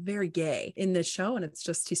very, very gay in this show, and it's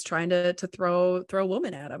just he's trying to throw a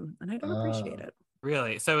woman at him, and I don't appreciate it.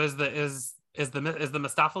 Really? So is the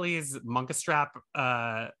Mistopheles Munkastrap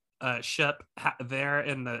ship there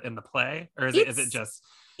in the play, or is it just?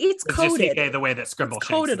 It's coded just the way that Scribble it's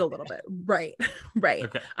coded a little bit, right?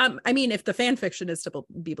 Okay. I mean, if the fan fiction is to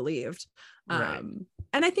be believed, Right.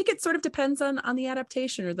 And I think it sort of depends on the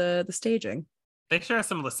adaptation or the staging. They share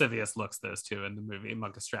some lascivious looks, those two, in the movie,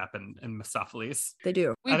 Munkastrap and Mistopheles. They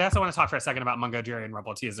do. I also want to talk for a second about Mungo Jerry and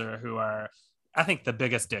Rumpelteazer, who are, I think, the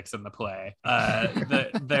biggest dicks in the play.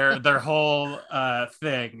 Their whole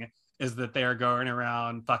thing is that they are going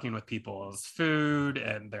around fucking with people's food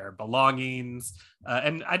and their belongings.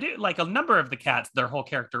 And I do like a number of the cats, their whole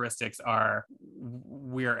characteristics are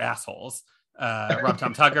we're assholes. Rum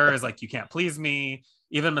Tum Tugger is like, you can't please me.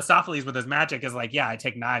 Even Mistopheles with his magic is like, yeah, I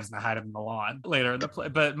take knives and I hide them in the lawn later in the play.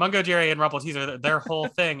 But Mungo Jerry and Rumpelteazer, their whole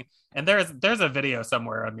thing, and there's a video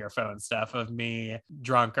somewhere on your phone stuff of me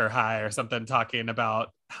drunk or high or something talking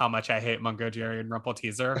about how much I hate Mungo Jerry and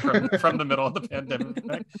Rumpelteazer from the middle of the pandemic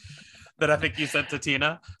that I think you sent to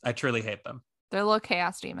Tina. I truly hate them. They're little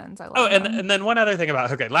chaos demons. I love them. And then one other thing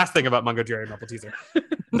last thing about Mungo Jerry and Rumpelteazer.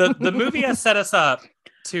 The movie has set us up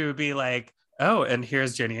to be like, oh, and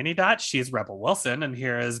here's Jenny Anydot, she's Rebel Wilson, and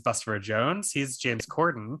here is Buster Jones, he's James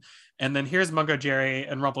Corden, and then here's Mungo Jerry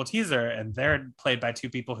and Rumpelteazer, and they're played by two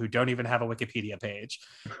people who don't even have a Wikipedia page.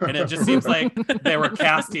 And it just seems like they were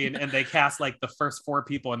casting, and they cast like the first four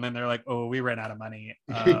people, and then they're like, oh, we ran out of money.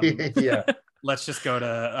 Yeah. Let's just go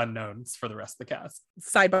to unknowns for the rest of the cast.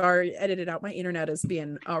 Sidebar, edited out. My internet is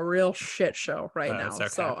being a real shit show right now. Okay.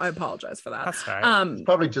 So I apologize for that. That's right. It's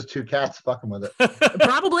probably just two cats fucking with it.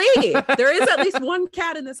 Probably. There is at least one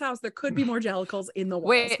cat in this house. There could be more jellicles in the walls.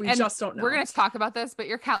 Wait, we and just don't know. We're going to talk about this, but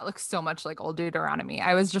your cat looks so much like old Deuteronomy.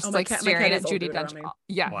 I was just my cat staring at is Judi old Dench. Deuteronomy.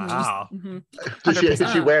 Yeah. Wow.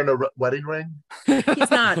 Is she wearing a wedding ring?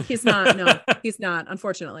 He's not. No, he's not,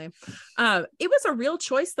 unfortunately. It was a real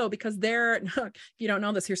choice though, because if you don't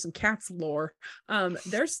know this, here's some cats lore.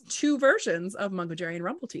 There's two versions of Mungo Jerry and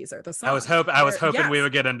Rumpelteazer. The song. I was hoping we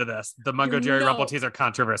would get into this. The Mungo Jerry Rumpelteazer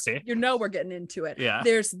controversy. We're getting into it. Yeah.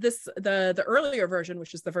 There's the earlier version,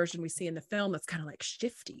 which is the version we see in the film, that's kind of like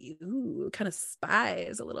shifty, kind of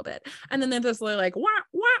spies a little bit. And then there's this like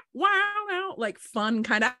wow, like fun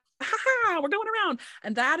kind of we're going around,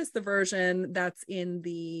 and that is the version that's in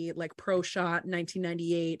the like pro shot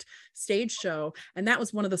 1998 stage show, and that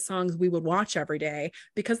was one of the songs we would watch every day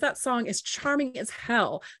because that song is charming as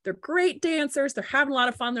hell. They're great dancers, they're having a lot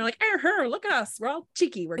of fun, they're like, look at us, we're all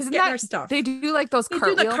cheeky, we're getting our stuff. They do like those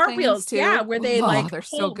cartwheels too, yeah, where they they're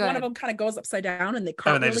so good. One of them kind of goes upside down and they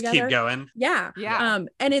cartwheel and they just together. keep going. Yeah.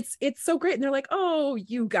 And it's so great, and they're like, oh,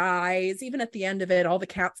 you guys, even at the end of it, all the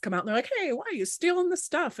cats come out and they're like, hey, why are you stealing the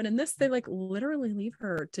stuff? And in this, they like literally leave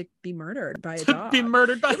her to be murdered by a dog.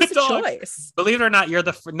 Choice. Believe it or not, you're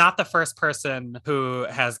not the first person who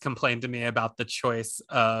has complained to me about the choice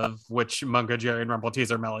of which Mungo Jerry and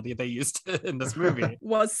Rumpelteazer melody they used in this movie.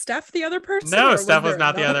 Was Steph the other person? No, Steph was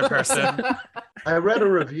not the other person. I read a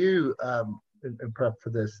review in prep for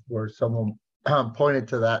this where someone pointed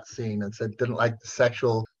to that scene and said didn't like the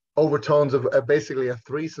sexual overtones of basically a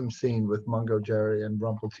threesome scene with Mungo Jerry and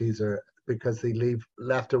Rumpelteazer, because he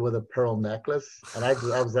left her with a pearl necklace, and I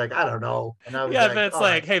was like, I don't know. And I was but it's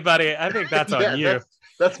like, hey, buddy, I think that's on you.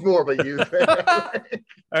 That's more of a you thing.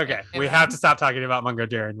 Okay, we have to stop talking about Mungo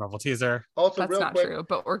Jerry and Rumpelteazer. Also, that's real not quick, true,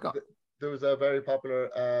 but we're going. There was a very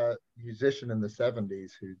popular musician in the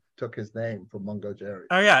 70s who took his name from Mungo Jerry.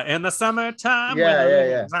 Oh yeah, in the summertime.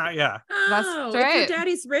 Yeah. That's right. If your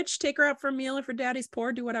daddy's rich, take her out for a meal. If your daddy's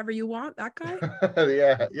poor, do whatever you want. That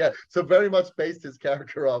guy. yeah. So very much based his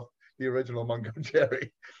character off the original Mungo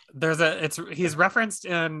Jerry. He's referenced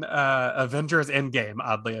in Avengers Endgame,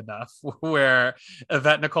 oddly enough, where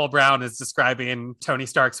Yvette Nicole Brown is describing Tony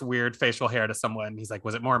Stark's weird facial hair to someone. He's like,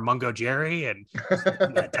 was it more Mungo Jerry? And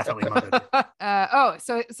yeah, definitely Mungo Jerry.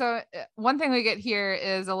 So one thing we get here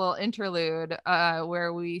is a little interlude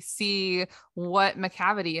where we see what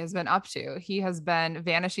Macavity has been up to. He has been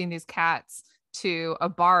vanishing these cats to a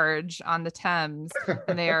barge on the Thames,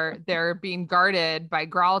 and they're being guarded by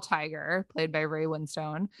Growl Tiger, played by Ray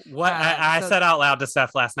Winstone. What I said out loud to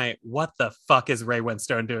Steph last night, what the fuck is Ray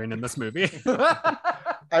Winstone doing in this movie?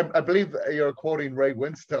 I believe you're quoting Ray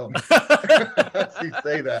Winstone as you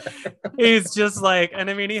say that. He's just like, and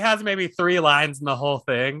I mean, he has maybe 3 lines in the whole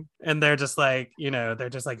thing, and they're just like, they're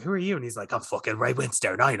just like, who are you? And he's like, I'm fucking Ray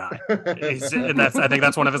Winstone, ain't I? And I think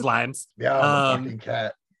that's one of his lines. Yeah, I'm a fucking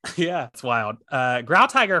cat. Yeah, it's wild. Growl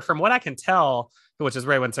Tiger, from what I can tell, which is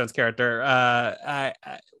Ray Winstone's character,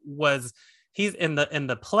 he's in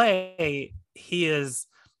the play. He is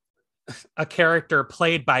a character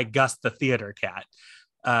played by Gus the theater cat,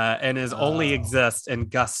 and only exists in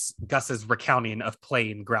Gus's recounting of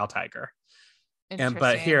playing Growl Tiger.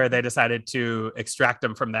 But here they decided to extract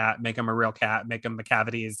him from that, make him a real cat, make him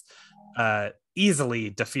McCavity's easily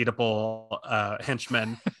defeatable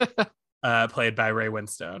henchman. Played by Ray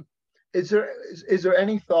Winstone. Is there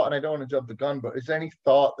any thought, and I don't want to jump the gun, but is there any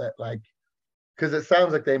thought that, like, because it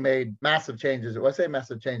sounds like they made massive changes. Well, I say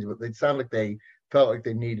massive changes, but they sound like they felt like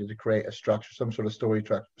they needed to create a structure, some sort of story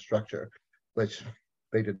structure, which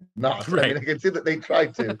they did not. Right. I mean, I can see that they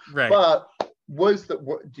tried to. Right. But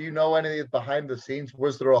do you know anything behind the scenes?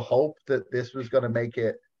 Was there a hope that this was going to make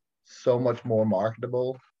it so much more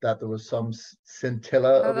marketable, that there was some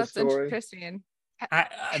scintilla of a story? That's interesting.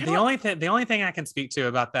 The only thing I can speak to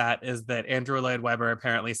about that is that Andrew Lloyd Webber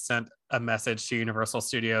apparently sent a message to Universal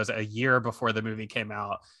Studios a year before the movie came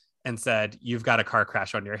out and said, "You've got a car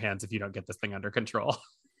crash on your hands if you don't get this thing under control."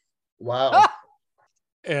 Wow.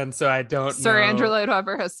 And so I don't know. Sir Andrew Lloyd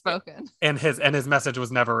Webber has spoken. And his message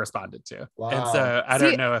was never responded to. Wow. And so I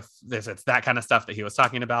don't know if it's that kind of stuff that he was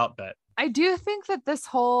talking about, but I do think that this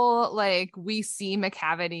whole, like, we see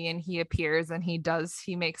McCavity and he appears and he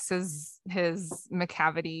makes his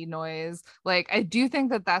McCavity noise. Like, I do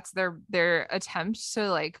think that that's their attempt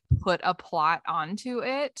to, like, put a plot onto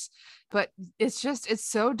it, but it's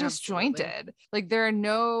so disjointed. Absolutely. Like, there are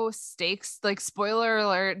no stakes. Like, spoiler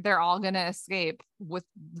alert, they're all gonna escape with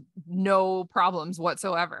no problems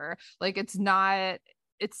whatsoever. Like, it's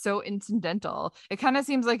so incidental. It kind of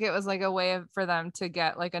seems like it was like a way for them to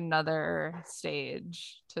get like another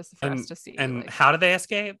stage for us to see. And like, how do they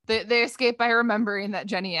escape? They escape by remembering that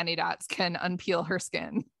Jenny Anydots can unpeel her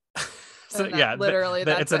skin. So yeah, literally,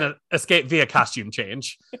 it's an escape via costume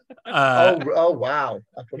change. Oh wow,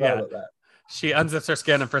 I forgot about that. She unzips her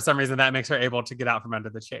skin, and for some reason that makes her able to get out from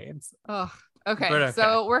under the chains. Oh. Okay,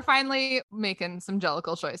 so we're finally making some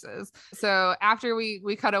Jellicle choices. So after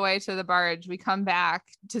we cut away to the barge, we come back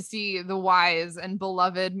to see the wise and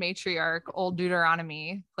beloved matriarch, Old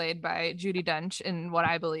Deuteronomy, played by Judi Dench in what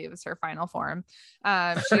I believe is her final form.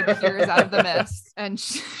 She appears out of the mist, and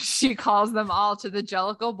she calls them all to the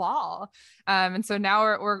Jellicle ball. And so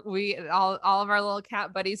now we all of our little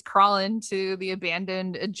cat buddies crawl into the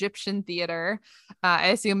abandoned Egyptian theater. I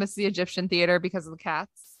assume it's the Egyptian theater because of the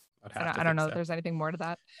cats. I don't know if there's anything more to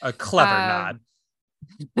that. A clever nod.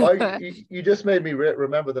 Well, you just made me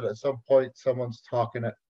remember that at some point someone's talking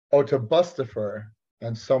to Bustifer,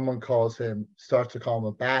 and someone starts to call him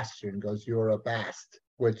a bastard and goes, "You're a bast,"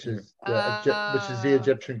 which is the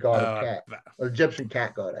Egyptian god of cat, or Egyptian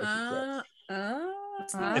cat god, I should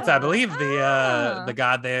say. It's, I believe, the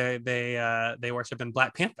god they worship in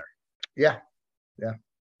Black Panther. Yeah.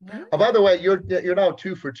 Oh, by the way, you're now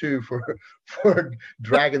 2 for 2 for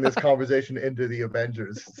dragging this conversation into the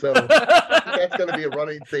Avengers. So that's going to be a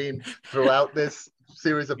running theme throughout this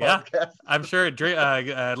series of podcasts. I'm sure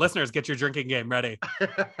listeners, get your drinking game ready.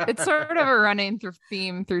 It's sort of a running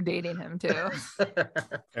theme through dating him too.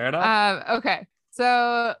 Fair enough. Okay.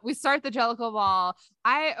 So we start the Jellicle Ball.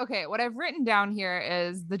 What I've written down here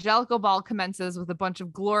is the Jellicle Ball commences with a bunch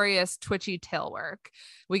of glorious twitchy tail work.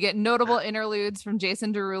 We get notable interludes from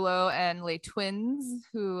Jason Derulo and Les Twins,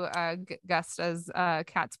 who guest as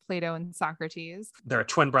Cats, Plato, and Socrates. They're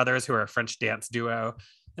twin brothers who are a French dance duo.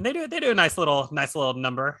 And they do a nice little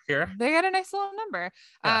number here. They get a nice little number.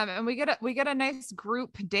 Yeah. And we get a nice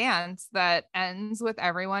group dance that ends with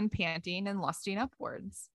everyone panting and lusting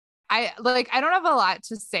upwards. I don't have a lot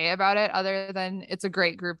to say about it other than it's a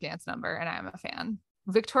great group dance number and I'm a fan.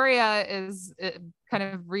 Victoria kind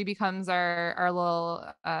of becomes our little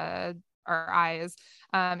our eyes,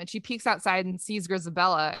 and she peeks outside and sees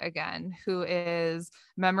Grisabella again, who is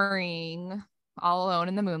memorying all alone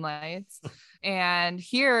in the moonlights. And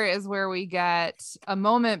here is where we get a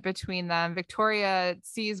moment between them. Victoria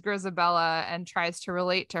sees Grisabella and tries to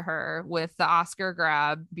relate to her with the Oscar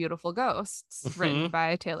grab Beautiful Ghosts, written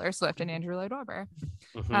by Taylor Swift and Andrew Lloyd Webber.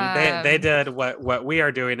 They did what we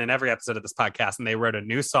are doing in every episode of this podcast, and they wrote a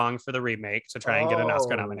new song for the remake to try and get an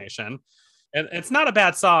Oscar nomination. And it's not a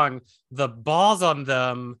bad song. The balls on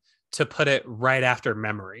them to put it right after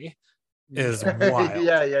Memory is wild.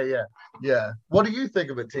 Yeah. What do you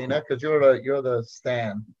think of it, Tina? Because you're the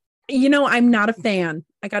stan. I'm not a fan.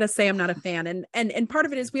 I gotta say, I'm not a fan. And part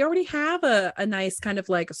of it is we already have a nice kind of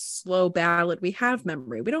like slow ballad. We have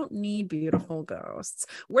Memory. We don't need Beautiful Ghosts.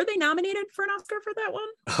 Were they nominated for an Oscar for that one?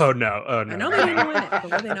 Oh no. I know they didn't win it,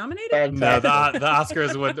 but were they nominated? No, the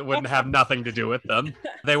Oscars wouldn't have nothing to do with them.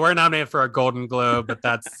 They were nominated for a Golden Globe, but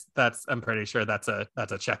that's I'm pretty sure that's a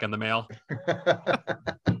check in the mail.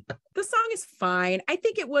 The song is fine. I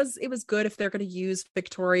think it was good if they're going to use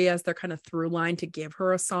Victoria as their kind of through line to give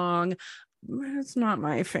her a song. It's not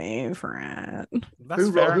my favorite.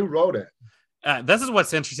 Who wrote it? This is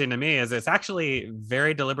what's interesting to me is it's actually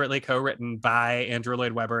very deliberately co-written by Andrew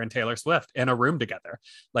Lloyd Webber and Taylor Swift in a room together.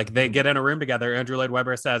 Like they get in a room together. Andrew Lloyd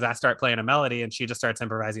Webber says, I start playing a melody, and she just starts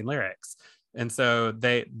improvising lyrics. And so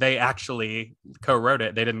they actually co-wrote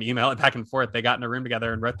it. They didn't email it back and forth. They got in a room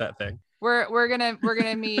together and wrote that thing. We're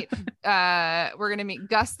gonna meet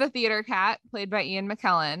Gus the theater cat, played by Ian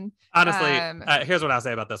McKellen. Honestly, here's what I'll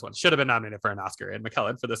say about this one: should have been nominated for an Oscar. Ian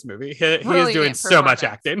McKellen for this movie. He is doing so much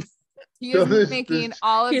acting. He is making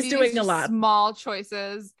all of these doing a lot. Small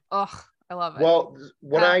choices. Oh, I love it. Well,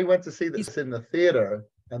 when I went to see this in the theater,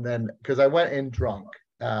 and then because I went in drunk,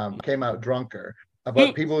 came out drunker.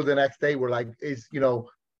 But people the next day were like,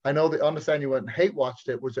 I know they understand you went and hate watched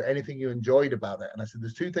it. Was there anything you enjoyed about it? And I said,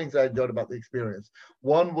 there's two things I enjoyed about the experience.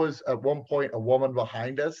 One was at one point, a woman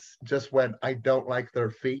behind us just went, I don't like their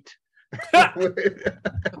feet,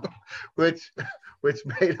 which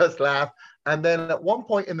made us laugh. And then at one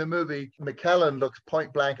point in the movie, McKellen looks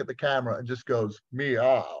point blank at the camera and just goes,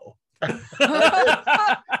 meow.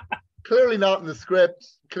 Clearly not in the script.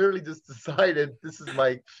 Clearly just decided this is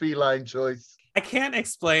my feline choice. I can't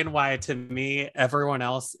explain why, to me, everyone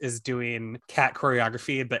else is doing cat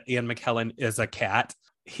choreography, but Ian McKellen is a cat.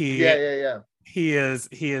 He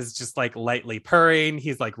is just like lightly purring.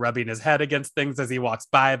 He's like rubbing his head against things as he walks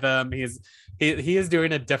by them. He is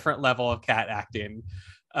doing a different level of cat acting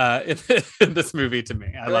in this movie to me.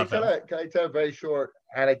 I love it. Can I tell a very short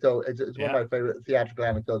anecdote? It's one of my favorite theatrical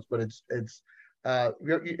anecdotes, but it's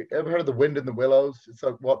you ever heard of The Wind in the Willows? It's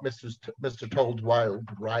like what Mr. Toad's Wild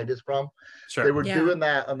Ride is from. Sure. They were doing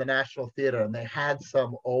that on the National Theatre, and they had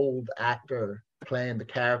some old actor playing the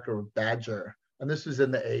character of Badger. And this was in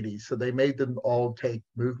the 80s. So they made them all take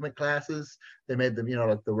movement classes. They made them,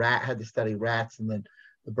 like the rat had to study rats, and then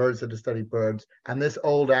the birds had to study birds. And this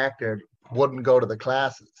old actor wouldn't go to the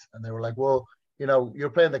classes. And they were like, well, you're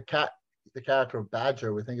playing the character of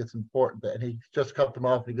Badger. We think it's important. And he just cut them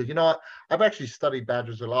off and he goes, you know what? I've actually studied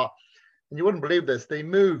badgers a lot. And you wouldn't believe this. They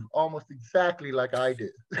move almost exactly like I do.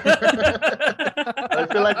 I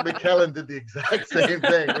feel like McKellen did the exact same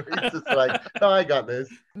thing. He's just like, no, I got this.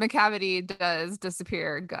 McCavity does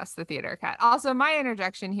disappear Gus the theater cat. Also, my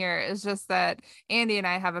interjection here is just that Andy and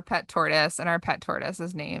I have a pet tortoise, and our pet tortoise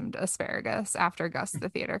is named Asparagus after Gus the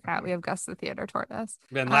theater cat. We have Gus the theater tortoise.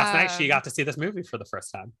 And last night she got to see this movie for the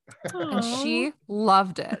first time. And she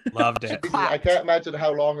loved it. Loved it. I can't imagine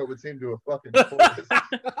how long it would seem to a fucking tortoise.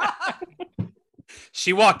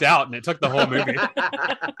 She walked out and it took the whole movie.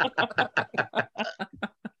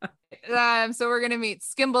 So we're gonna meet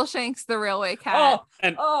Skimbleshanks the railway cat.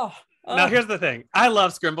 Now here's the thing. I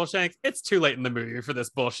love Skimbleshanks. It's too late in the movie for this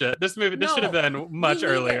bullshit. This should have been much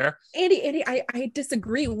earlier. Andy, I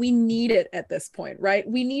disagree. We need it at this point, right?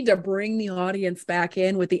 We need to bring the audience back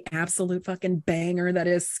in with the absolute fucking banger that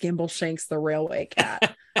is Skimbleshanks the railway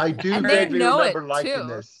cat. I do vaguely remember liking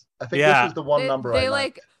this. I think this is the one number I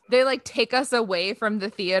like. They take us away from the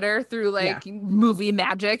theater through movie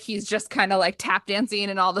magic. He's just kind of like tap dancing,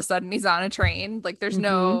 and all of a sudden he's on a train. Like there's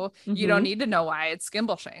you don't need to know why. It's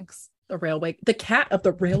Skimbleshanks. The cat of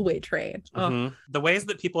the railway train. The ways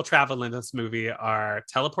that people travel in this movie are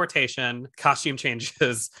teleportation, costume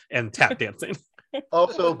changes, and tap dancing.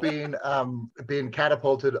 Also being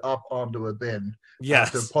catapulted up onto a bin.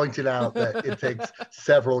 Yes. After pointing out that it takes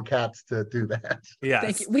several cats to do that. Yes.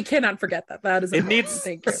 Thank you. We cannot forget that. That is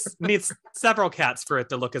needs several cats for it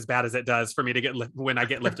to look as bad as it does for me to get when I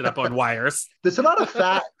get lifted up on wires. There's a lot of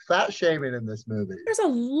fat shaming in this movie. There's a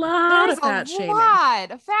lot of fat shaming.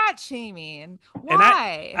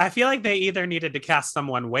 Why? I feel like they either needed to cast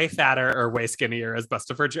someone way fatter or way skinnier as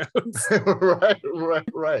Bustopher Jones.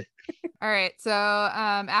 Right. All right. So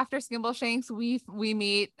after Skimbleshanks, we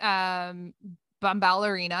meet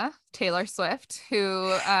Bumballerina, Taylor Swift,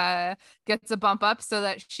 who gets a bump up so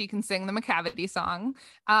that she can sing the McCavity song.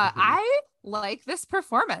 I like this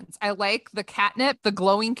performance. I like the catnip, the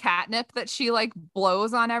glowing catnip that she like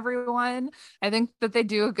blows on everyone. I think that they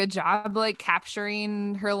do a good job like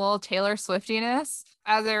capturing her little Taylor Swiftiness.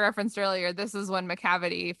 As I referenced earlier, this is when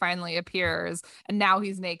McCavity finally appears, and now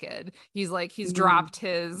he's naked. He's dropped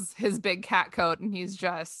his big cat coat, and he's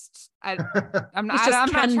just I'm not He's just I'm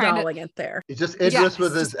not Ken trying dolling it there. He's just Idris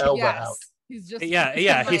with his elbow yes. out. He's just Yeah.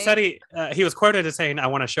 like, He said he was quoted as saying, "I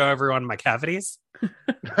want to show everyone my cavities."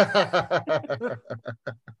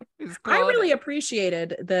 I really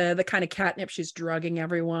appreciated the kind of catnip she's drugging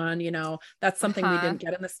everyone. You know, that's something we didn't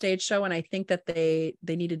get in the stage show, and I think that they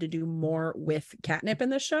needed to do more with catnip in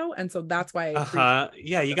this show, and so that's why.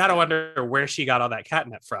 Yeah, you got to wonder where she got all that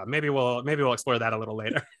catnip from. Maybe we'll explore that a little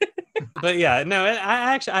later. But yeah, no,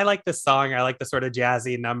 I like this song. I like the sort of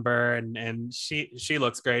jazzy number, and she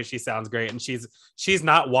looks great. She sounds great, and she's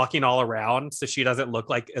not walking all around, so she doesn't look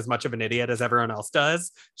like as much of an idiot as everyone else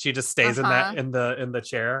does. She just stays in the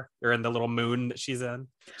chair or in the little moon that she's in.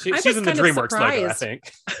 She's in the DreamWorks logo, I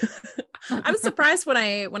think. I was surprised when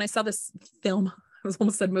I saw this film. I was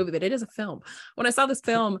almost said movie, but it is a film. When I saw this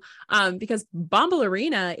film, because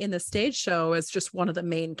Bombalurina in the stage show is just one of the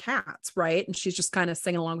main cats, right? And she's just kind of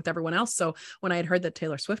singing along with everyone else. So when I had heard that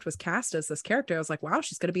Taylor Swift was cast as this character, I was like, wow,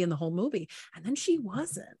 she's going to be in the whole movie. And then she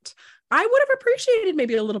wasn't. I would have appreciated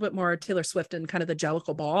maybe a little bit more Taylor Swift in kind of the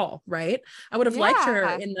Jellicle Ball, right? I would have liked her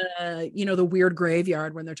in the, the weird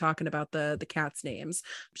graveyard when they're talking about the cats' names.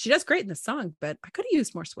 She does great in the song, but I could have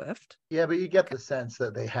used more Swift. Yeah, but you get the sense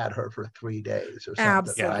that they had her for 3 days or something,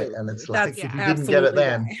 absolutely. Right? And it's like, if you didn't absolutely get it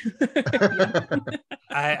then.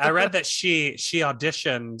 Right. I read that she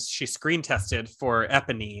auditioned, she screen tested for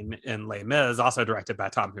Eponine in Les Mis, also directed by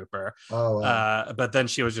Tom Hooper. Oh, wow. But then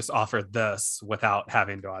she was just offered this without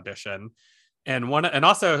having to audition. And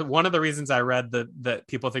also one of the reasons I read that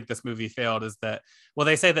people think this movie failed is that, well,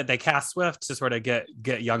 they say that they cast Swift to sort of get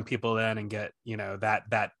young people in and get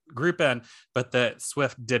that group in, but that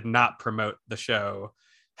Swift did not promote the show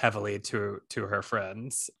heavily to her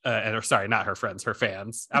friends, or sorry, not her friends, her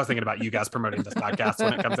fans. I was thinking about you guys promoting this podcast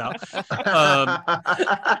when it comes out.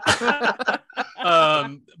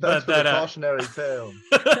 That's a cautionary tale.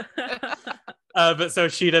 But so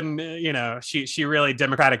she didn't, she really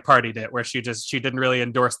Democratic Partied it, where she didn't really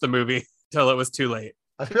endorse the movie till it was too late.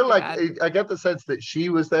 I feel like I get the sense that she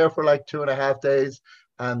was there for like 2.5 days,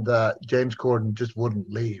 and James Corden just wouldn't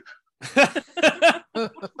leave.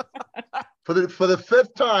 For the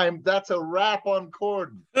 5th time, that's a wrap on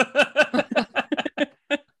Corden.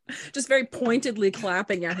 Just very pointedly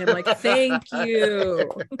clapping at him, like, thank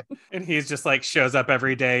you. And he's just like shows up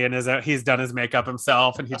every day and he's done his makeup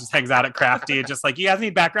himself, and he just hangs out at Crafty and just like, you guys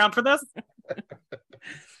need background for this?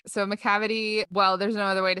 So McCavity, well, there's no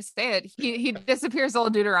other way to say it. He disappears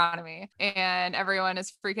old Deuteronomy, and everyone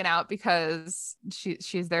is freaking out because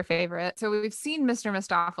she's their favorite. So we've seen Mr.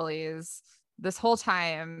 Mistopheles this whole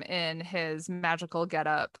time in his magical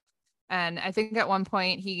getup. And I think at one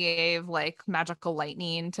point he gave like magical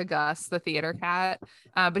lightning to Gus, the theater cat,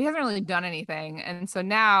 but he hasn't really done anything. And so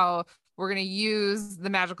now we're going to use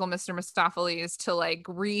the magical Mr. Mistopheles to like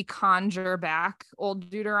reconjure back old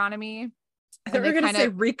Deuteronomy. I thought we were going to say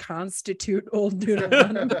reconstitute old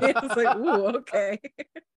Deuteronomy. I was like, ooh, okay.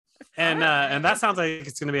 And that sounds like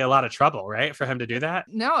it's going to be a lot of trouble, right, for him to do that?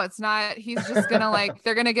 No, it's not. He's just going to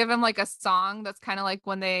they're going to give him like a song that's kind of like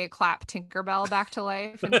when they clap Tinkerbell back to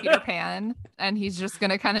life in Peter Pan, and he's just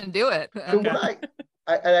going to kind of do it. So when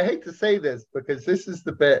I hate to say this, because this is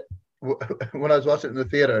the bit when I was watching it in the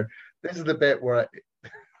theater, this is the bit where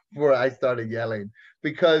I started yelling,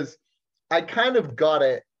 because I kind of got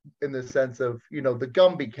it in the sense of, the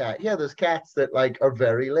Gumby cat. Yeah, there's cats that like are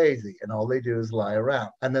very lazy and all they do is lie around.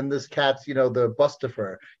 And then there's cats, the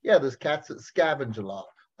Bustifer. Yeah, there's cats that scavenge a lot.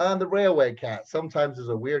 And the railway cat. Sometimes there's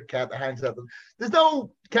a weird cat that hangs out. There's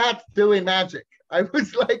no cats doing magic. I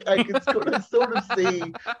was like, I could sort of see,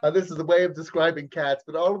 this is a way of describing cats,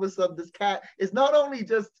 but all of a sudden this cat is not only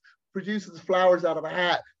just produces flowers out of a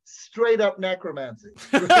hat, straight up necromancy.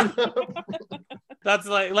 That's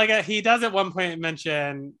like he does at one point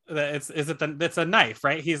mention that it's a knife,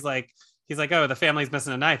 right? He's like, oh, the family's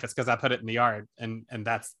missing a knife. It's because I put it in the yard, and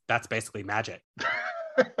that's basically magic.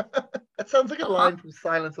 That sounds like a line from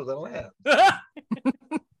Silence of the Lambs.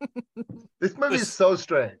 This movie is so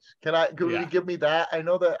strange. Can you give me that? I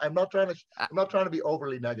know that I'm not trying to be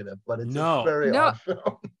overly negative, but it's a very odd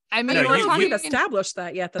film. I mean, we haven't established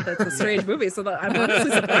that yet, that that's a strange movie. So I'm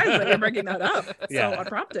honestly surprised that you're bringing that up. So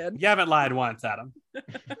unprompted. You haven't lied once, Adam.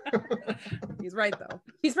 He's right, though.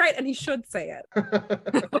 He's right, and he should say it.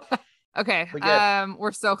 Okay.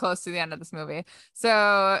 We're so close to the end of this movie.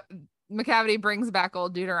 So Macavity brings back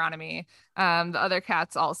old Deuteronomy. The other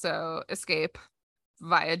cats also escape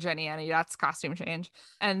via Jenny Annie's costume change.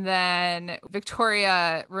 And then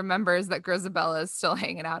Victoria remembers that Grisabella is still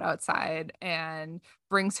hanging out outside and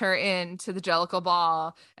brings her into the Jellicle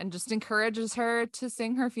Ball and just encourages her to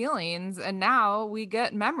sing her feelings. And now we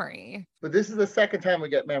get Memory. But this is the second time we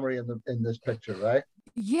get Memory in this picture, right?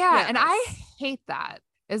 Yeah, Yes. and I hate that.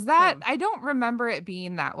 Is that I don't remember it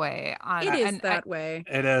being that way on It is that way.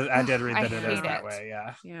 It is. I did read I that it is hate that it. way.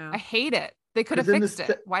 Yeah. Yeah. I hate it. They could have 'Cause in the fixed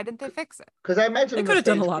it. Why didn't they fix it? Because I imagine They in could the have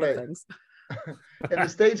done a stage lot play, of things. in the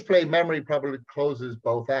stage play, Memory probably closes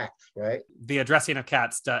both acts, right? The addressing of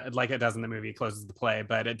cats, like it does in the movie, closes the play,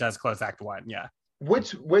 but it does close Act 1. Yeah.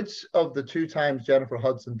 Which of the two times Jennifer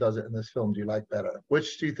Hudson does it in this film do you like better?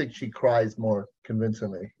 Which do you think she cries more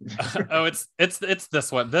convincingly? Oh, it's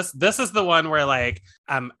this one. This is the one where like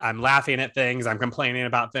I'm laughing at things, I'm complaining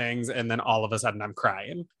about things, and then all of a sudden I'm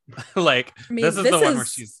crying. Like I mean, this is the one where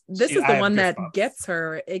she's this is I the have one that goosebumps.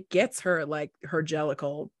 gets her like her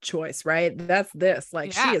Jellicle choice, right? That's this.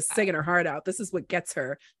 Like she is singing her heart out. This is what gets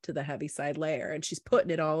her to the heavy side layer, and she's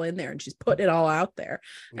putting it all in there and she's putting it all out there.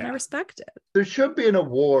 And I respect it. There should be an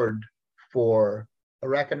award a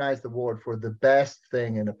recognized award for the best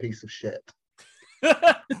thing in a piece of shit. You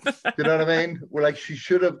know what I mean? Where like she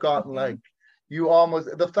should have gotten like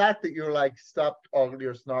the fact that you're like stopped all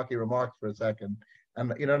your snarky remarks for a second,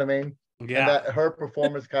 and you know what I mean? Yeah. And that her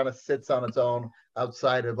performance kind of sits on its own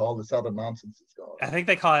outside of all this other nonsense that's going I think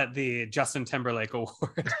they call it the Justin Timberlake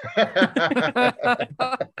Award.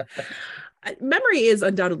 on. Memory is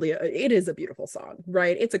undoubtedly it is a beautiful song,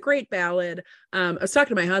 right? It's a great ballad. I was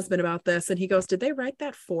talking to my husband about this and he goes, did they write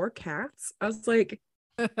that for cats? I was like,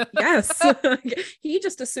 yes. He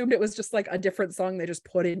just assumed it was just like a different song they just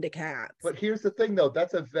put into Cats. But here's the thing though,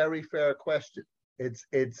 that's a very fair question.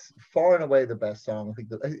 It's far and away the best song. I think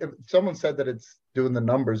that if someone said that it's doing the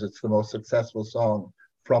numbers, it's the most successful song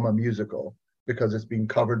from a musical because it's been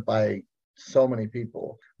covered by so many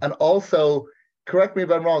people. And also, correct me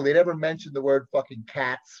if I'm wrong, they never mentioned the word fucking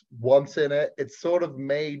cats once in it. It's sort of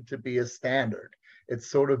made to be a standard. It's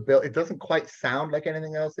sort of built, it doesn't quite sound like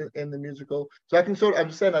anything else in the musical. So I'm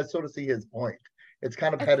just saying I sort of see his point. It's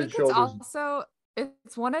kind of head and shoulders.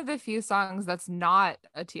 It's one of the few songs that's not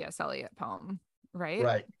a T.S. Eliot poem, right?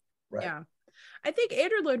 Right. Yeah. I think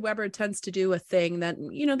Andrew Lloyd Webber tends to do a thing that,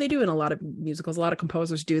 you know, they do in a lot of musicals. A lot of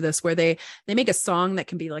composers do this where they make a song that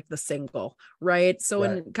can be like the single, right? So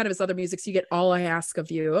in kind of his other musics, you get All I Ask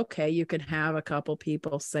of You. Okay, you can have a couple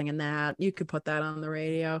people singing that. You could put that on the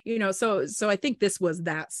radio, you know. So I think this was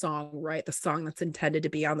that song, right? The song that's intended to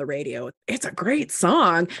be on the radio. It's a great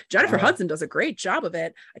song. Jennifer Hudson does a great job of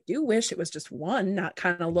it. I do wish it was just one, not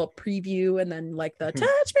kind of a little preview and then like the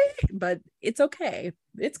touch me, but it's okay.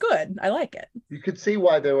 It's good. I like it. You could see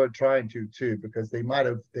why they were trying to too, because they might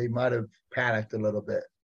have panicked a little bit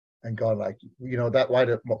and gone like, you know, that why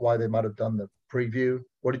they might have done the preview.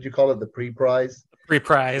 What did you call it? The pre-prize.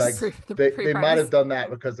 Pre-prize. Like they might have done that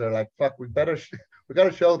because they're like, fuck, we got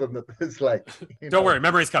to show them that it's like. Don't worry,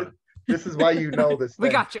 Memory's coming. This is why you know this. We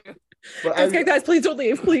got you. But guys, please don't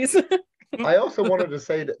leave, please. I also wanted to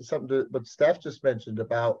say something to what Steph just mentioned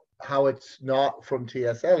about how it's not from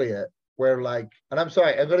T.S. Eliot. Where like, and I'm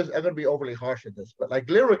sorry, I'm gonna be overly harsh at this, but like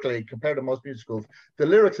lyrically, compared to most musicals, the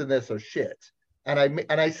lyrics in this are shit. And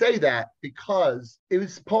I say that because it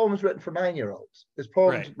was poems written for 9-year-olds. It's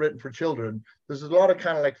poems written for children. There's a lot of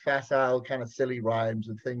kind of like facile, kind of silly rhymes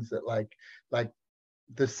and things that like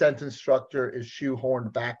the sentence structure is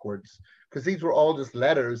shoehorned backwards. Because these were all just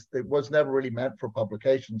letters. It was never really meant for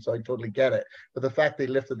publication, so I totally get it. But the fact they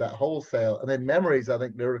lifted that wholesale, and then Memories, I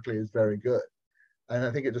think lyrically is very good. And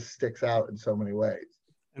I think it just sticks out in so many ways.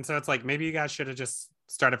 And so it's like, maybe you guys should have just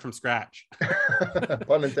started from scratch.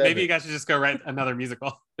 Pun intended. Maybe you guys should just go write another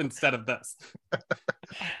musical instead of this. I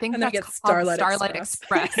think And then that's get called Starlight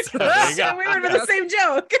Express. There you go. We were doing the same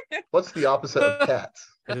joke. What's the opposite of cats?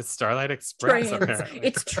 It is Starlight Express, Trains. apparently.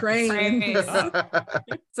 It's trains.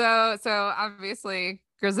 So obviously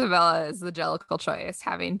Grisabella is the Jellicle choice,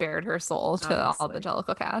 having bared her soul to all the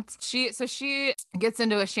Jellicle cats. She gets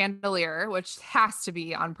into a chandelier, which has to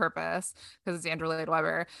be on purpose because it's Andrew Lloyd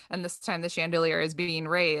Webber, and this time the chandelier is being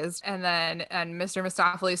raised, and Mr.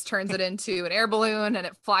 Mistopheles turns it into an air balloon, and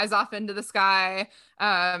it flies off into the sky.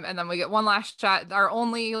 And then we get one last shot. Our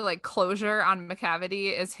only like closure on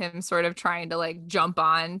Macavity is him sort of trying to like jump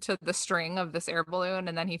on to the string of this air balloon,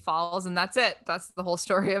 and then he falls, and that's it. That's the whole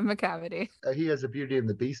story of Macavity. He has a Beauty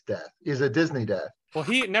and the Beast death. He's a Disney death. Well,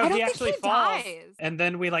 he actually falls, and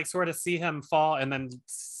then we like sort of see him fall, and then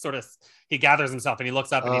sort of he gathers himself and he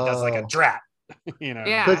looks up and he does like a drat,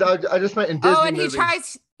 Yeah. Because I just meant in Disney and movies, he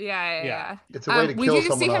tries. Yeah. it's a way to we kill do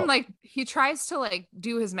someone see him else. like he tries to like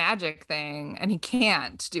do his magic thing, and he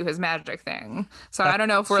can't do his magic thing. So I don't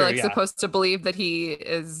know if we're true, like yeah. supposed to believe that he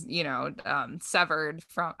is, severed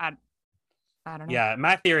from. I don't know. Yeah,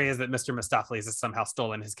 my theory is that Mr. Mistopheles has somehow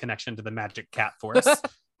stolen his connection to the magic cat force.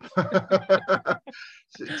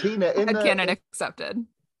 Tina, Headcanon accepted.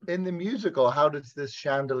 in the musical, how does this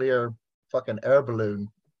chandelier fucking air balloon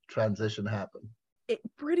transition happen? It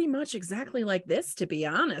pretty much exactly like this, to be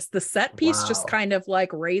honest. The set piece just Wow. kind of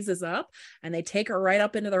like raises up and they take her right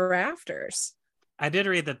up into the rafters. I did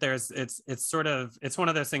read that it's one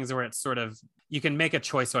of those things where it's sort of, you can make a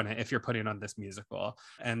choice on it if you're putting on this musical,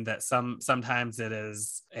 and that sometimes it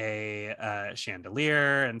is a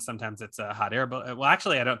chandelier and sometimes it's a hot air balloon. Well,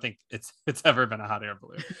 actually, I don't think it's ever been a hot air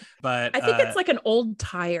balloon, but I think it's like an old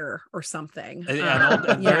tire or something.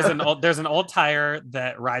 there's an old tire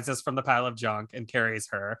that rises from the pile of junk and carries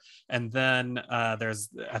her, and then there's,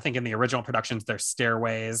 I think in the original productions there's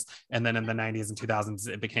stairways, and then in the 90s and 2000s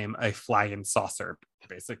it became a flying saucer,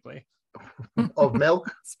 basically. Of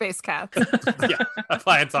milk? Space cats. Yeah, a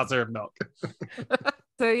flying saucer of milk.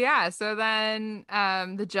 So then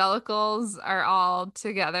the Jellicles are all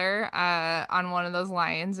together on one of those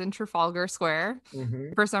lions in Trafalgar Square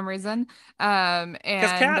for some reason. And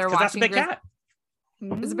they're watching. That's a big cat.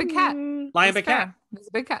 It's a big cat. Lion, big cat. It's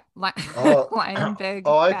a big cat. Lion, big.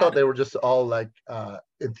 Oh, I cat. thought they were just all like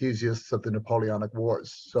enthusiasts of the Napoleonic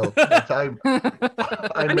Wars. So that's I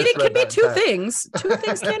mean, it can be two things. Two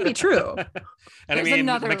things can be true. And There's I mean,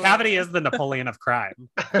 another McCavity one. is the Napoleon of crime.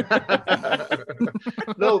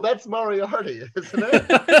 No, that's Moriarty, isn't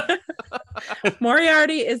it?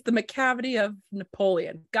 Moriarty is the McCavity of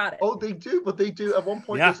Napoleon. Got it. Oh, they do, but they do. At one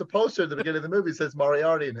point, Yeah. there's a poster at the beginning of the movie that says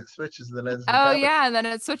Moriarty, and it switches and then ends. Oh yeah, and then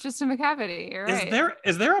it switches to McCavity. You're right.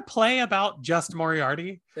 Is there a play about just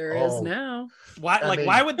Moriarty? There is Oh. now.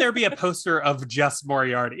 Why would there be a poster of just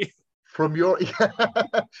Moriarty? From your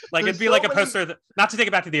Like, it'd be so like a many- poster that, not to take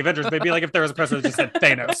it back to the Avengers, but it'd be like if there was a poster that just said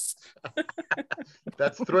Thanos.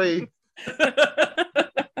 That's three.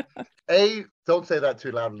 Don't say that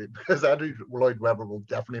too loudly, because Andrew Lloyd Webber will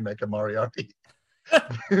definitely make a Moriarty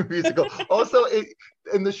musical. Also,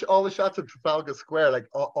 all the shots of Trafalgar Square, like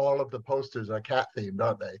all of the posters are cat themed,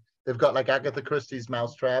 aren't they? They've got like Agatha Christie's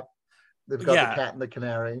Mousetrap. They've got the cat and the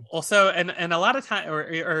canary. Also, and a lot of time,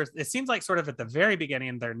 or it seems like sort of at the very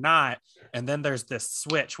beginning they're not, and then there's this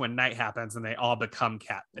switch when night happens and they all become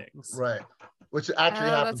cat things. Right. Which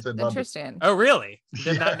actually happens in London. Interesting. Oh, really?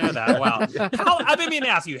 Did not know that. Wow. I've been meaning to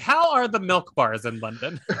ask you, how are the milk bars in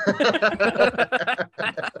London?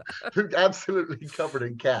 They're absolutely covered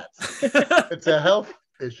in cats. It's a health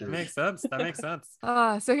issue. That makes sense.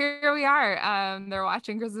 So here we are. They're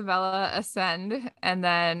watching Grisabella ascend, and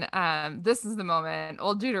then this is the moment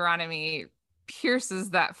old Deuteronomy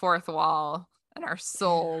pierces that fourth wall in our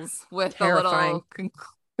souls with Terrifying. a little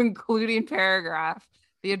concluding paragraph,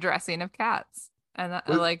 the addressing of cats, and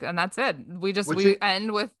that's it. We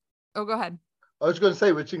end with. Oh, go ahead. I was going to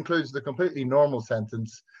say, which includes the completely normal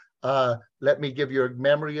sentence. Let me give your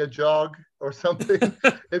memory a jog or something.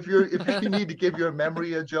 if you need to give your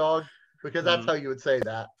memory a jog, because that's how you would say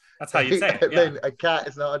that. That's how you say it. Yeah. Then a cat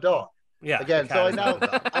is not a dog. Yeah. Again, so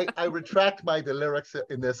I retract the lyrics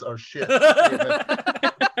in this are shit.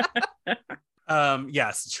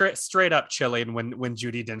 Yes, straight up chilling when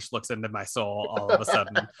Judi Dench looks into my soul all of a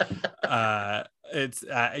sudden. It's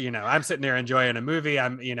I'm sitting there enjoying a movie.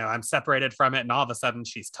 I'm separated from it, and all of a sudden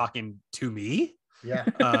she's talking to me. Yeah.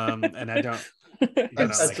 And I don't.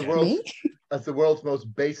 As the world's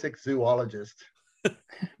most basic zoologist.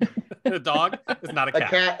 A dog is not a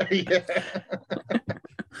cat. A cat. Yeah.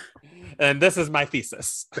 And this is my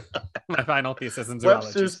thesis. My final thesis in zoology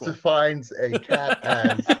Webster's school. defines a cat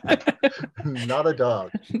as not a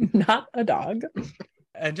dog. Not a dog.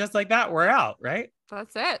 And just like that, we're out, right?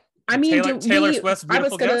 That's it. I mean, Taylor Swift's I was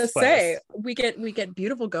Beautiful gonna Ghost say plays. we get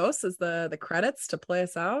Beautiful Ghosts as the credits to play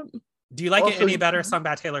us out. Do you like it Also, any better sung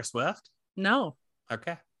by Taylor Swift? No.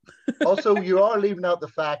 Okay. Also, you are leaving out the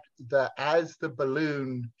fact that as the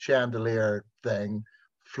balloon chandelier thing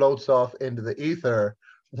floats off into the ether,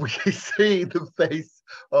 we see the face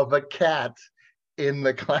of a cat in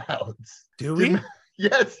the clouds. Do we?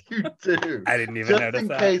 Yes, you do. I didn't even Just notice in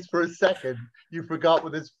that. case for a second you forgot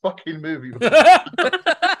what this fucking movie was.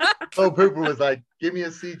 Oh, Pooper was like, give me a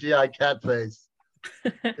CGI cat face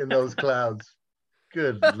in those clouds.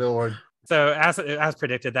 Good Lord. So as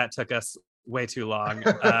predicted, that took us way too long.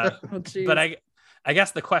 Oh, geez. But I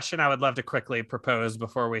guess the question I would love to quickly propose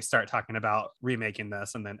before we start talking about remaking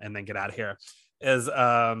this and then get out of here is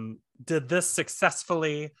did this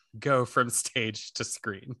successfully go from stage to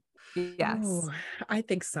screen? Yes. Ooh, I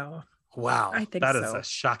think so. Wow, I think that is so. a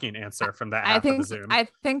shocking answer from that I half of the think Zoom. I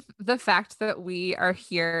think the fact that we are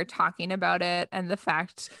here talking about it, and the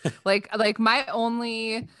fact like my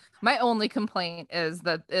only complaint is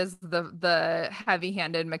the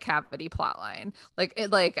heavy-handed McCavity plotline.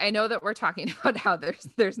 Like I know that we're talking about how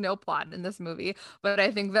there's no plot in this movie, but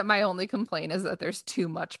I think that my only complaint is that there's too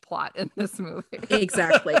much plot in this movie.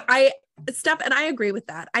 Exactly. Steph, and I agree with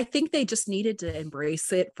that. I think they just needed to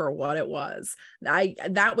embrace it for what it was.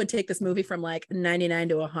 That would take this movie from like 99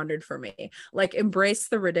 to 100 for me. Like embrace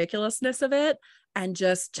the ridiculousness of it and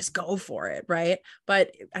just go for it, right?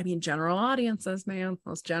 But I mean, general audiences, man,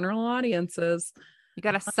 those general audiences, You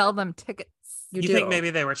got to sell them tickets. You think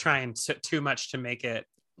maybe they were trying too much to make it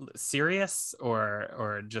serious,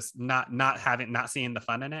 or just not seeing the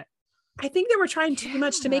fun in it? I think they were trying too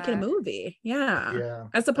much to make it a movie. Yeah.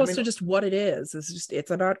 As opposed to just what it is.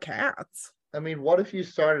 It's about cats. I mean, what if you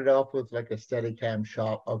started off with like a Steadicam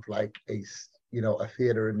shot of like a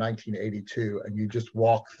theater in 1982, and you just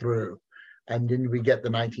walk through, and then we get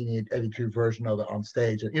the 1982 version of it on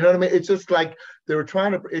stage. You know what I mean? It's just like they were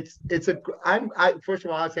trying to. First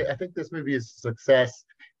of all, I think this movie is a success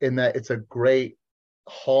in that it's a great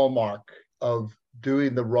hallmark of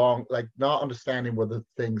doing the wrong, like not understanding what the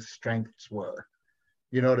thing's strengths were.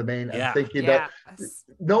 You know what I mean? Yeah. And thinking that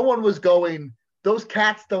no one was going, those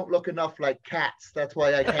cats don't look enough like cats. That's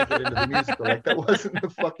why I can't get into the musical. Like that wasn't the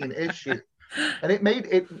fucking issue. And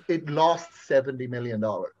it lost $70 million,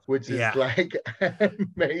 which is like an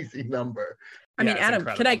amazing number. I mean, Adam,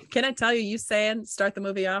 incredible. Can I tell you saying start the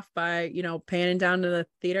movie off by, panning down to the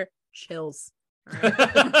theater? Chills. All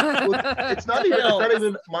right. Well, it's not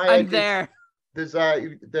even my I'm there. There's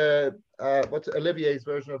what's Olivier's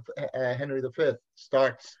version of Henry V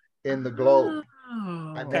starts in the Globe,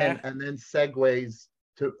 and then segues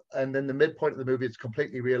to, and then the midpoint of the movie it's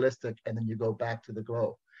completely realistic, and then you go back to the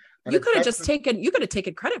Globe. And you could have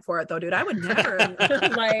taken credit for it though, dude. I would never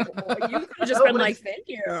like you could have just been like, thank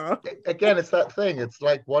you. Again, it's that thing. It's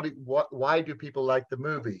like why do people like the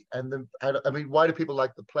movie? And then I mean, why do people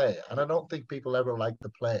like the play? And I don't think people ever like the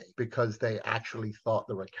play because they actually thought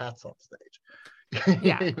there were cats on stage.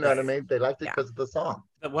 Yeah. You know what I mean? They liked it because of the song.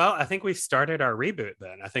 Well, I think we've started our reboot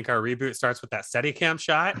then. I think our reboot starts with that Steadicam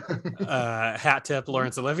shot, hat tip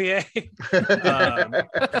Laurence Olivier.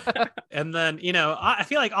 And then, I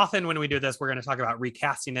feel like often when we do this, we're going to talk about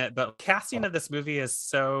recasting it, but casting of this movie is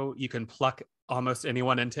so you can pluck almost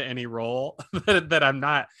anyone into any role that I'm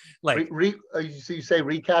not like. So you say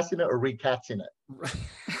recasting it or recasting it?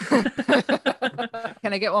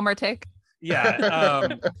 Can I get one more take?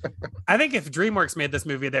 Yeah, I think if DreamWorks made this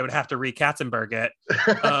movie, they would have to re-Katzenberg it.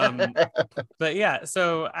 But yeah,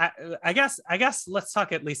 so I guess let's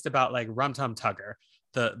talk at least about like Rum Tum Tugger,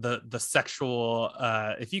 the sexual.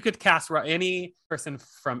 If you could cast any person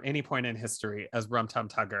from any point in history as Rum Tum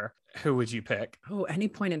Tugger, who would you pick? Oh, any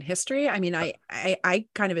point in history? I mean, I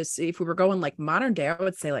kind of, if we were going like modern day, I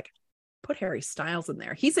would say like put Harry Styles in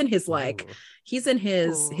there. He's in his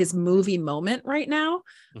his movie moment right now.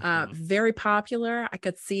 Very popular. I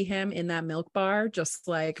could see him in that milk bar just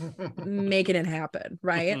like making it happen,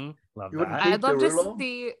 right? Love that. I'd love to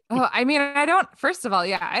see. Oh, I mean, I don't. First of all,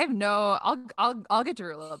 yeah, I have no. I'll get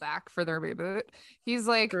Derulo back for their reboot. He's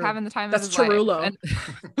like having the time of his life.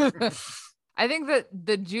 I think that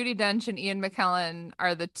the Judi Dench and Ian McKellen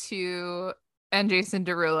are the two, and Jason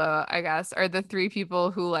Derulo, I guess, are the three people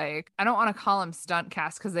who, like, I don't want to call them stunt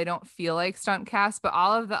cast because they don't feel like stunt cast, but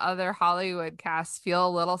all of the other Hollywood casts feel a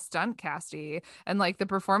little stunt casty. And like the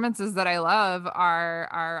performances that I love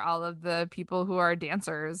are all of the people who are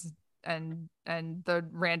dancers and the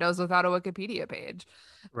randos without a Wikipedia page.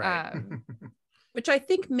 Right. Which I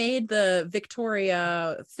think made the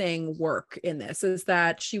Victoria thing work in this, is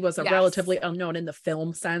that she was a relatively unknown in the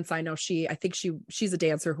film sense. I think she's a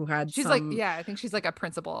dancer who had I think she's like a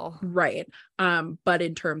principal. Right. But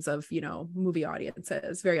in terms of, movie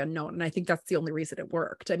audiences, very unknown. And I think that's the only reason it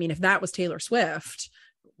worked. I mean, if that was Taylor Swift,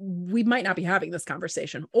 we might not be having this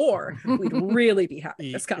conversation, or we'd really be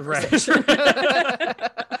having this conversation.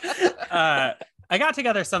 I got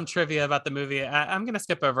together some trivia about the movie. I'm going to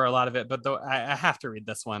skip over a lot of it, but I have to read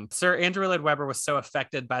this one. Sir Andrew Lloyd Webber was so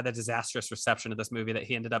affected by the disastrous reception of this movie that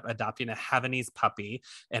he ended up adopting a Havanese puppy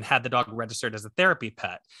and had the dog registered as a therapy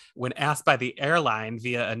pet. When asked by the airline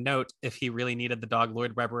via a note if he really needed the dog,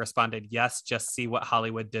 Lloyd Webber responded, "Yes, just see what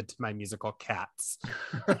Hollywood did to my musical Cats."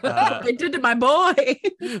 They did to my boy.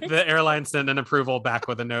 The airline sent an approval back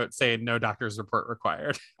with a note saying no doctor's report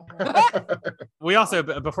required. We also,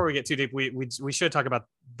 before we get too deep, we should talk about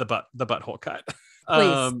the butthole cut.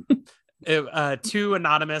 Please. Two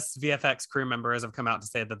anonymous VFX crew members have come out to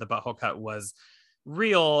say that the butthole cut was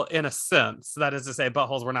real in a sense. That is to say,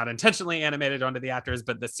 buttholes were not intentionally animated onto the actors,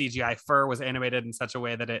 but the CGI fur was animated in such a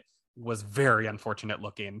way that it was very unfortunate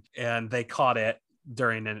looking. And they caught it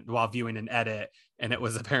while viewing an edit, and it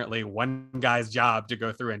was apparently one guy's job to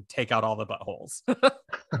go through and take out all the buttholes.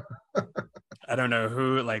 I don't know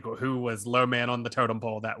who was low man on the totem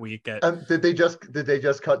pole that week. Did they just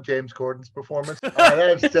cut James Corden's performance?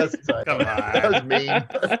 That was mean.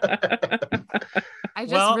 I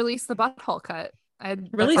just released the butthole cut.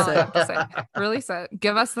 Release it.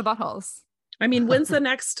 Give us the buttholes. I mean, when's the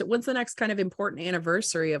next kind of important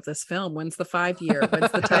anniversary of this film? When's the 5-year?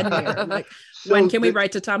 When's the 10-year? Like, so when can we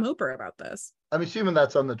write to Tom Hooper about this? I'm assuming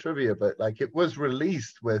that's on the trivia, but like it was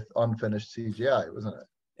released with unfinished CGI, wasn't it?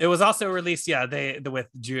 It was also released, with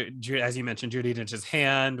as you mentioned, Judi Dench's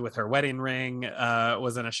hand with her wedding ring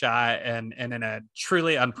was in a shot, and in a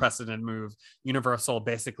truly unprecedented move, Universal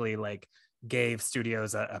basically like gave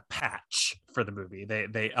studios a patch for the movie.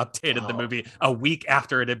 They updated the movie a week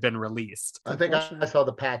after it had been released. I think I saw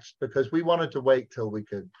the patch because we wanted to wait till we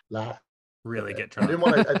could laugh. Really get drunk. I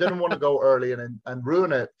didn't want to go early and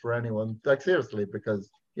ruin it for anyone. Like seriously, because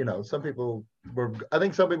some people were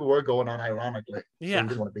going on ironically. Yeah, so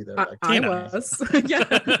didn't want to be there. I was. Yeah,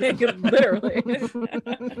 literally.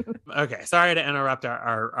 Okay, sorry to interrupt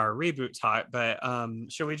our reboot talk, but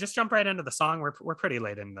should we just jump right into the song? We're pretty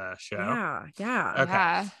late in the show. Yeah. Okay.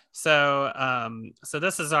 Yeah. So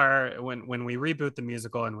this is our when we reboot the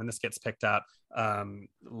musical, and when this gets picked up,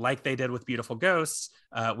 like they did with Beautiful Ghosts,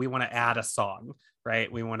 we want to add a song, right?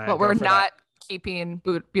 We want to. But we're not keeping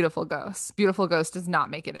Beautiful Ghosts. Beautiful Ghost does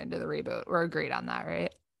not make it into the reboot. We're agreed on that,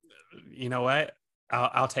 right? You know what?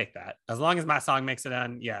 I'll take that. As long as my song makes it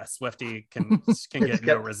in, yeah, Swiftie can get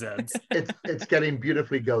no resids. It's getting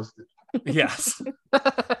beautifully ghosted. Yes.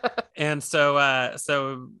 And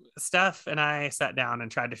so Steph and I sat down and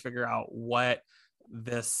tried to figure out what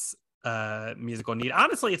this musical need.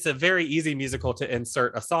 Honestly, it's a very easy musical to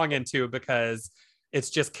insert a song into because it's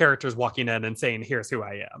just characters walking in and saying, here's who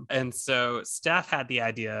I am. And so Steph had the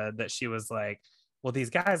idea that she was like, well, these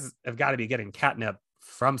guys have got to be getting catnip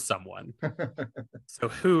from someone. So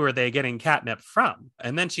who are they getting catnip from?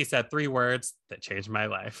 And then she said 3 words that changed my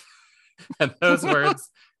life. And those words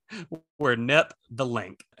were nip the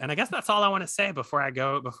link. And I guess that's all I want to say before I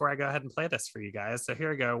go ahead and play this for you guys. So here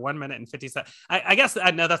we go, 1 minute and 50 seconds. I guess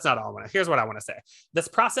I know that's not all I want to. Here's what I want to say. This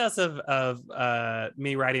process of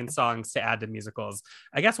me writing songs to add to musicals,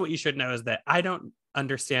 I guess what you should know is that I don't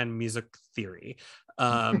understand music theory.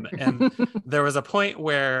 And there was a point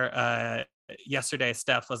where yesterday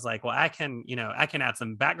Steph was like, well, I can add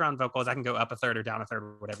some background vocals. I can go up a third or down a third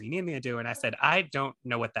or whatever you need me to do. And I said, I don't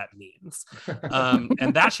know what that means.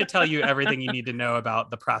 And that should tell you everything you need to know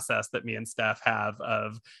about the process that me and Steph have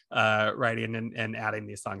of writing and adding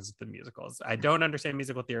these songs to the musicals. I don't understand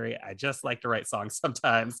musical theory. I just like to write songs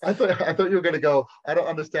sometimes. I thought you were going to go, I don't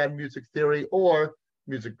understand music theory or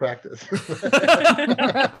music practice. I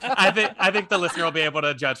think the listener will be able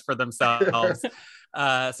to judge for themselves.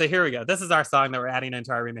 So here we go. This is our song that we're adding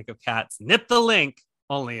into our remake of Cats. Nip the link,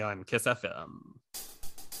 only on Kiss FM.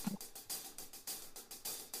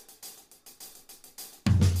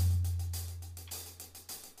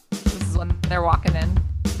 This is when they're walking in.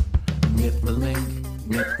 Nip the link,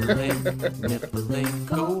 nip the link, nip the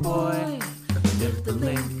link, oh boy. Nip the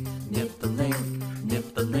link, nip the link,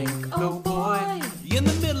 nip the link, oh boy. In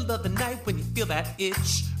the middle of the night when you feel that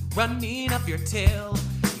itch running up your tail,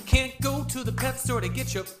 can't go to the pet store to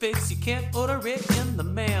get your fix. You can't order it in the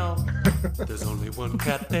mail. There's only one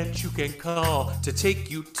cat that you can call to take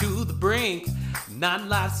you to the brink. 9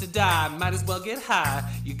 lives to die, might as well get high.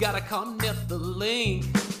 You gotta call Nip the Link.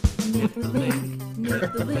 Nip the Link,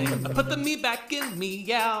 nip the link. Put the me back in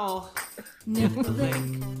meow. Nip the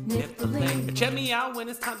link, nip the link. Check me out when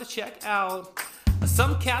it's time to check out.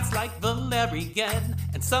 Some cats like valerian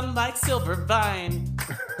and some like silver vine.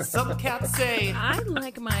 Some cats say, I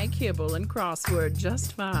like my kibble and crossword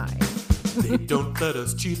just fine. They don't let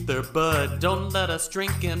us cheat their bud, don't let us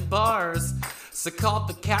drink in bars. So call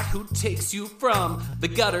the cat who takes you from the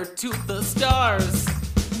gutter to the stars.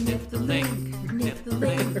 Nip the link, nip the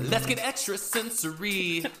link. Let's get extra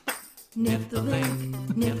sensory. Nip the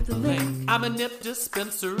link, nip the link. I'm a nip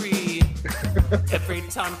dispensary. Every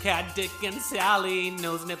Tomcat, Dick, and Sally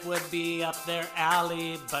knows Nip would be up their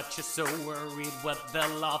alley, but you're so worried what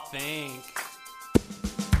they'll all think.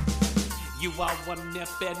 You are one nip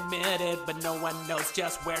admitted, but no one knows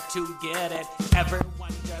just where to get it.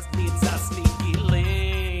 Everyone just needs a sneaky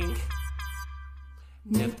link.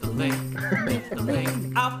 Nip the link. nip the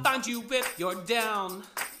link. I'll find you if you're down.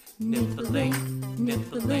 Nip the link, nip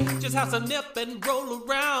the link. Just have some nip and roll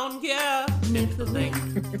around, yeah. Nip the link,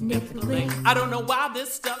 nip the link. I don't know why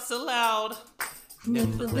this stuff's allowed.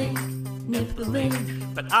 Nip the link,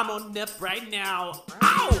 but I'm on nip right now.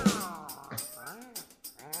 Ow!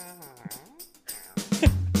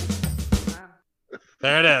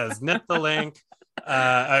 There it is. Nip the link.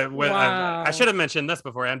 Wow. I should have mentioned this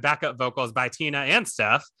before. And backup vocals by Tina and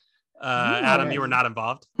Steph. Adam, you were not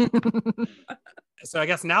involved. So I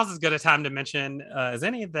guess now's as good a time to mention as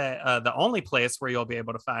any that the only place where you'll be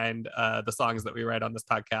able to find the songs that we write on this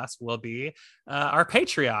podcast will be our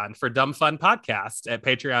Patreon for Dumb Fun Podcast at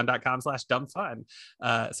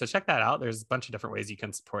patreon.com/dumbfun. So check that out. There's a bunch of different ways you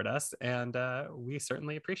can support us, and we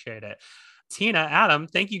certainly appreciate it. Tina, Adam,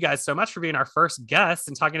 thank you guys so much for being our first guests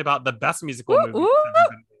and talking about the best musical movies that have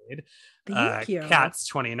been made. Thank you. Cats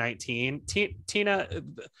 2019. Tina,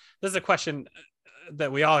 this is a question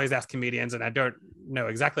that we always ask comedians, and I don't know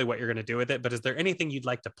exactly what you're going to do with it, but is there anything you'd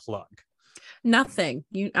like to plug? Nothing.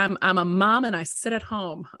 I'm a mom and I sit at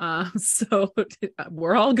home. So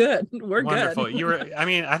we're all good. We're Wonderful. good.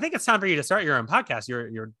 I think it's time for you to start your own podcast.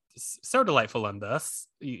 You're so delightful in this.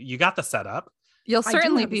 You got the setup. You'll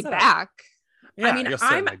certainly be back. Yeah, I mean, you'll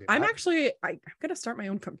certainly be I'm back. actually I'm gonna start my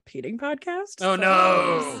own competing podcast. Oh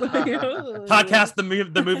no! Podcast the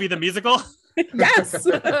movie the musical. Yes.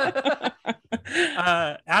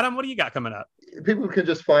 Adam, what do you got coming up? People can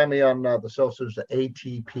just find me on the socials, the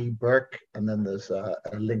ATP Burke, and then there's a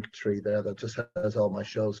link tree there that just has all my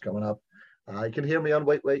shows coming up. You can hear me on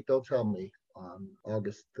Wait, Don't Tell Me on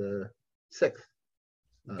August the 6th.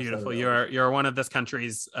 Beautiful. You're one of this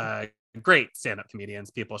country's great stand-up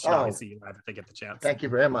comedians. People should always see you live if they get the chance. Thank you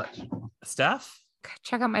very much. Steph?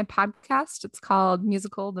 Check out my podcast. It's called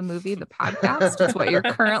Musical, the Movie, the Podcast. It's what you're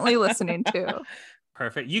currently listening to.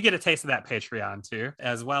 Perfect. You get a taste of that Patreon too,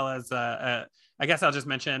 as well as I guess I'll just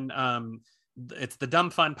mention it's the Dumb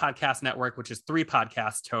Fun Podcast Network, which is 3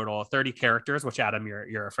 podcasts total, 30 characters, which Adam,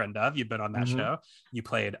 you're a friend of. You've been on that show. You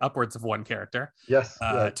played upwards of 1 character. Yes.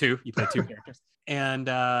 2. You played 2 characters. And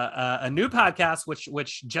a new podcast,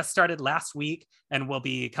 which just started last week and will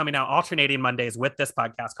be coming out alternating Mondays with this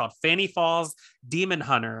podcast called Fanny Falls Demon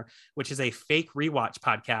Hunter, which is a fake rewatch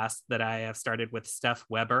podcast that I have started with Steph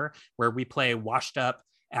Weber, where we play washed up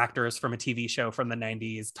actors from a TV show from the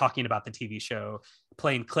 90s, talking about the TV show,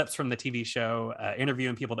 playing clips from the TV show,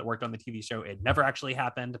 interviewing people that worked on the TV show. It never actually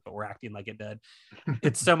happened, but we're acting like it did.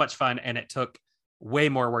 It's so much fun, and it took way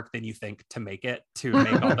more work than you think to make all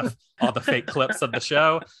the fake clips of the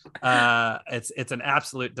show. It's an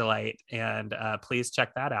absolute delight, and please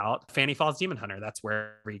check that out. Fanny Falls Demon Hunter, that's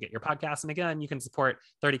where you get your podcast. And again, you can support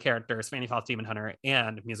 30 characters, Fanny Falls Demon Hunter,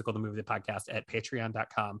 and Musical the Movie the Podcast at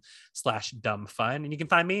patreon.com/dumbfun. And you can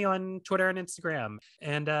find me on Twitter and Instagram.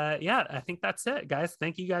 And I think that's it, guys.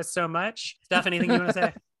 Thank you guys so much. Steph, anything you want to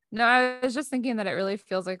say? No, I was just thinking that it really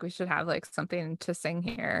feels like we should have like something to sing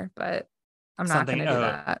here, but I'm not going to do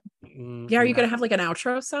that. Yeah, are you going to have like an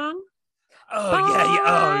outro song? Oh,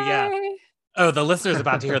 yeah. Oh, the listener's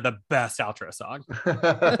about to hear the best outro song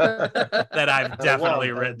that I've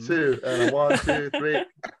definitely written. 2, and 1, 2, 3. Hit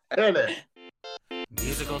it.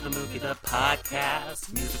 Musical the Movie the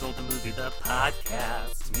Podcast. Musical the Movie the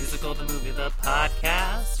Podcast. Musical the Movie the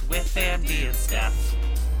Podcast with Andy and Steph.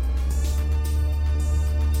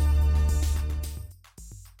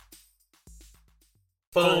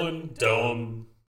 Fun, dumb.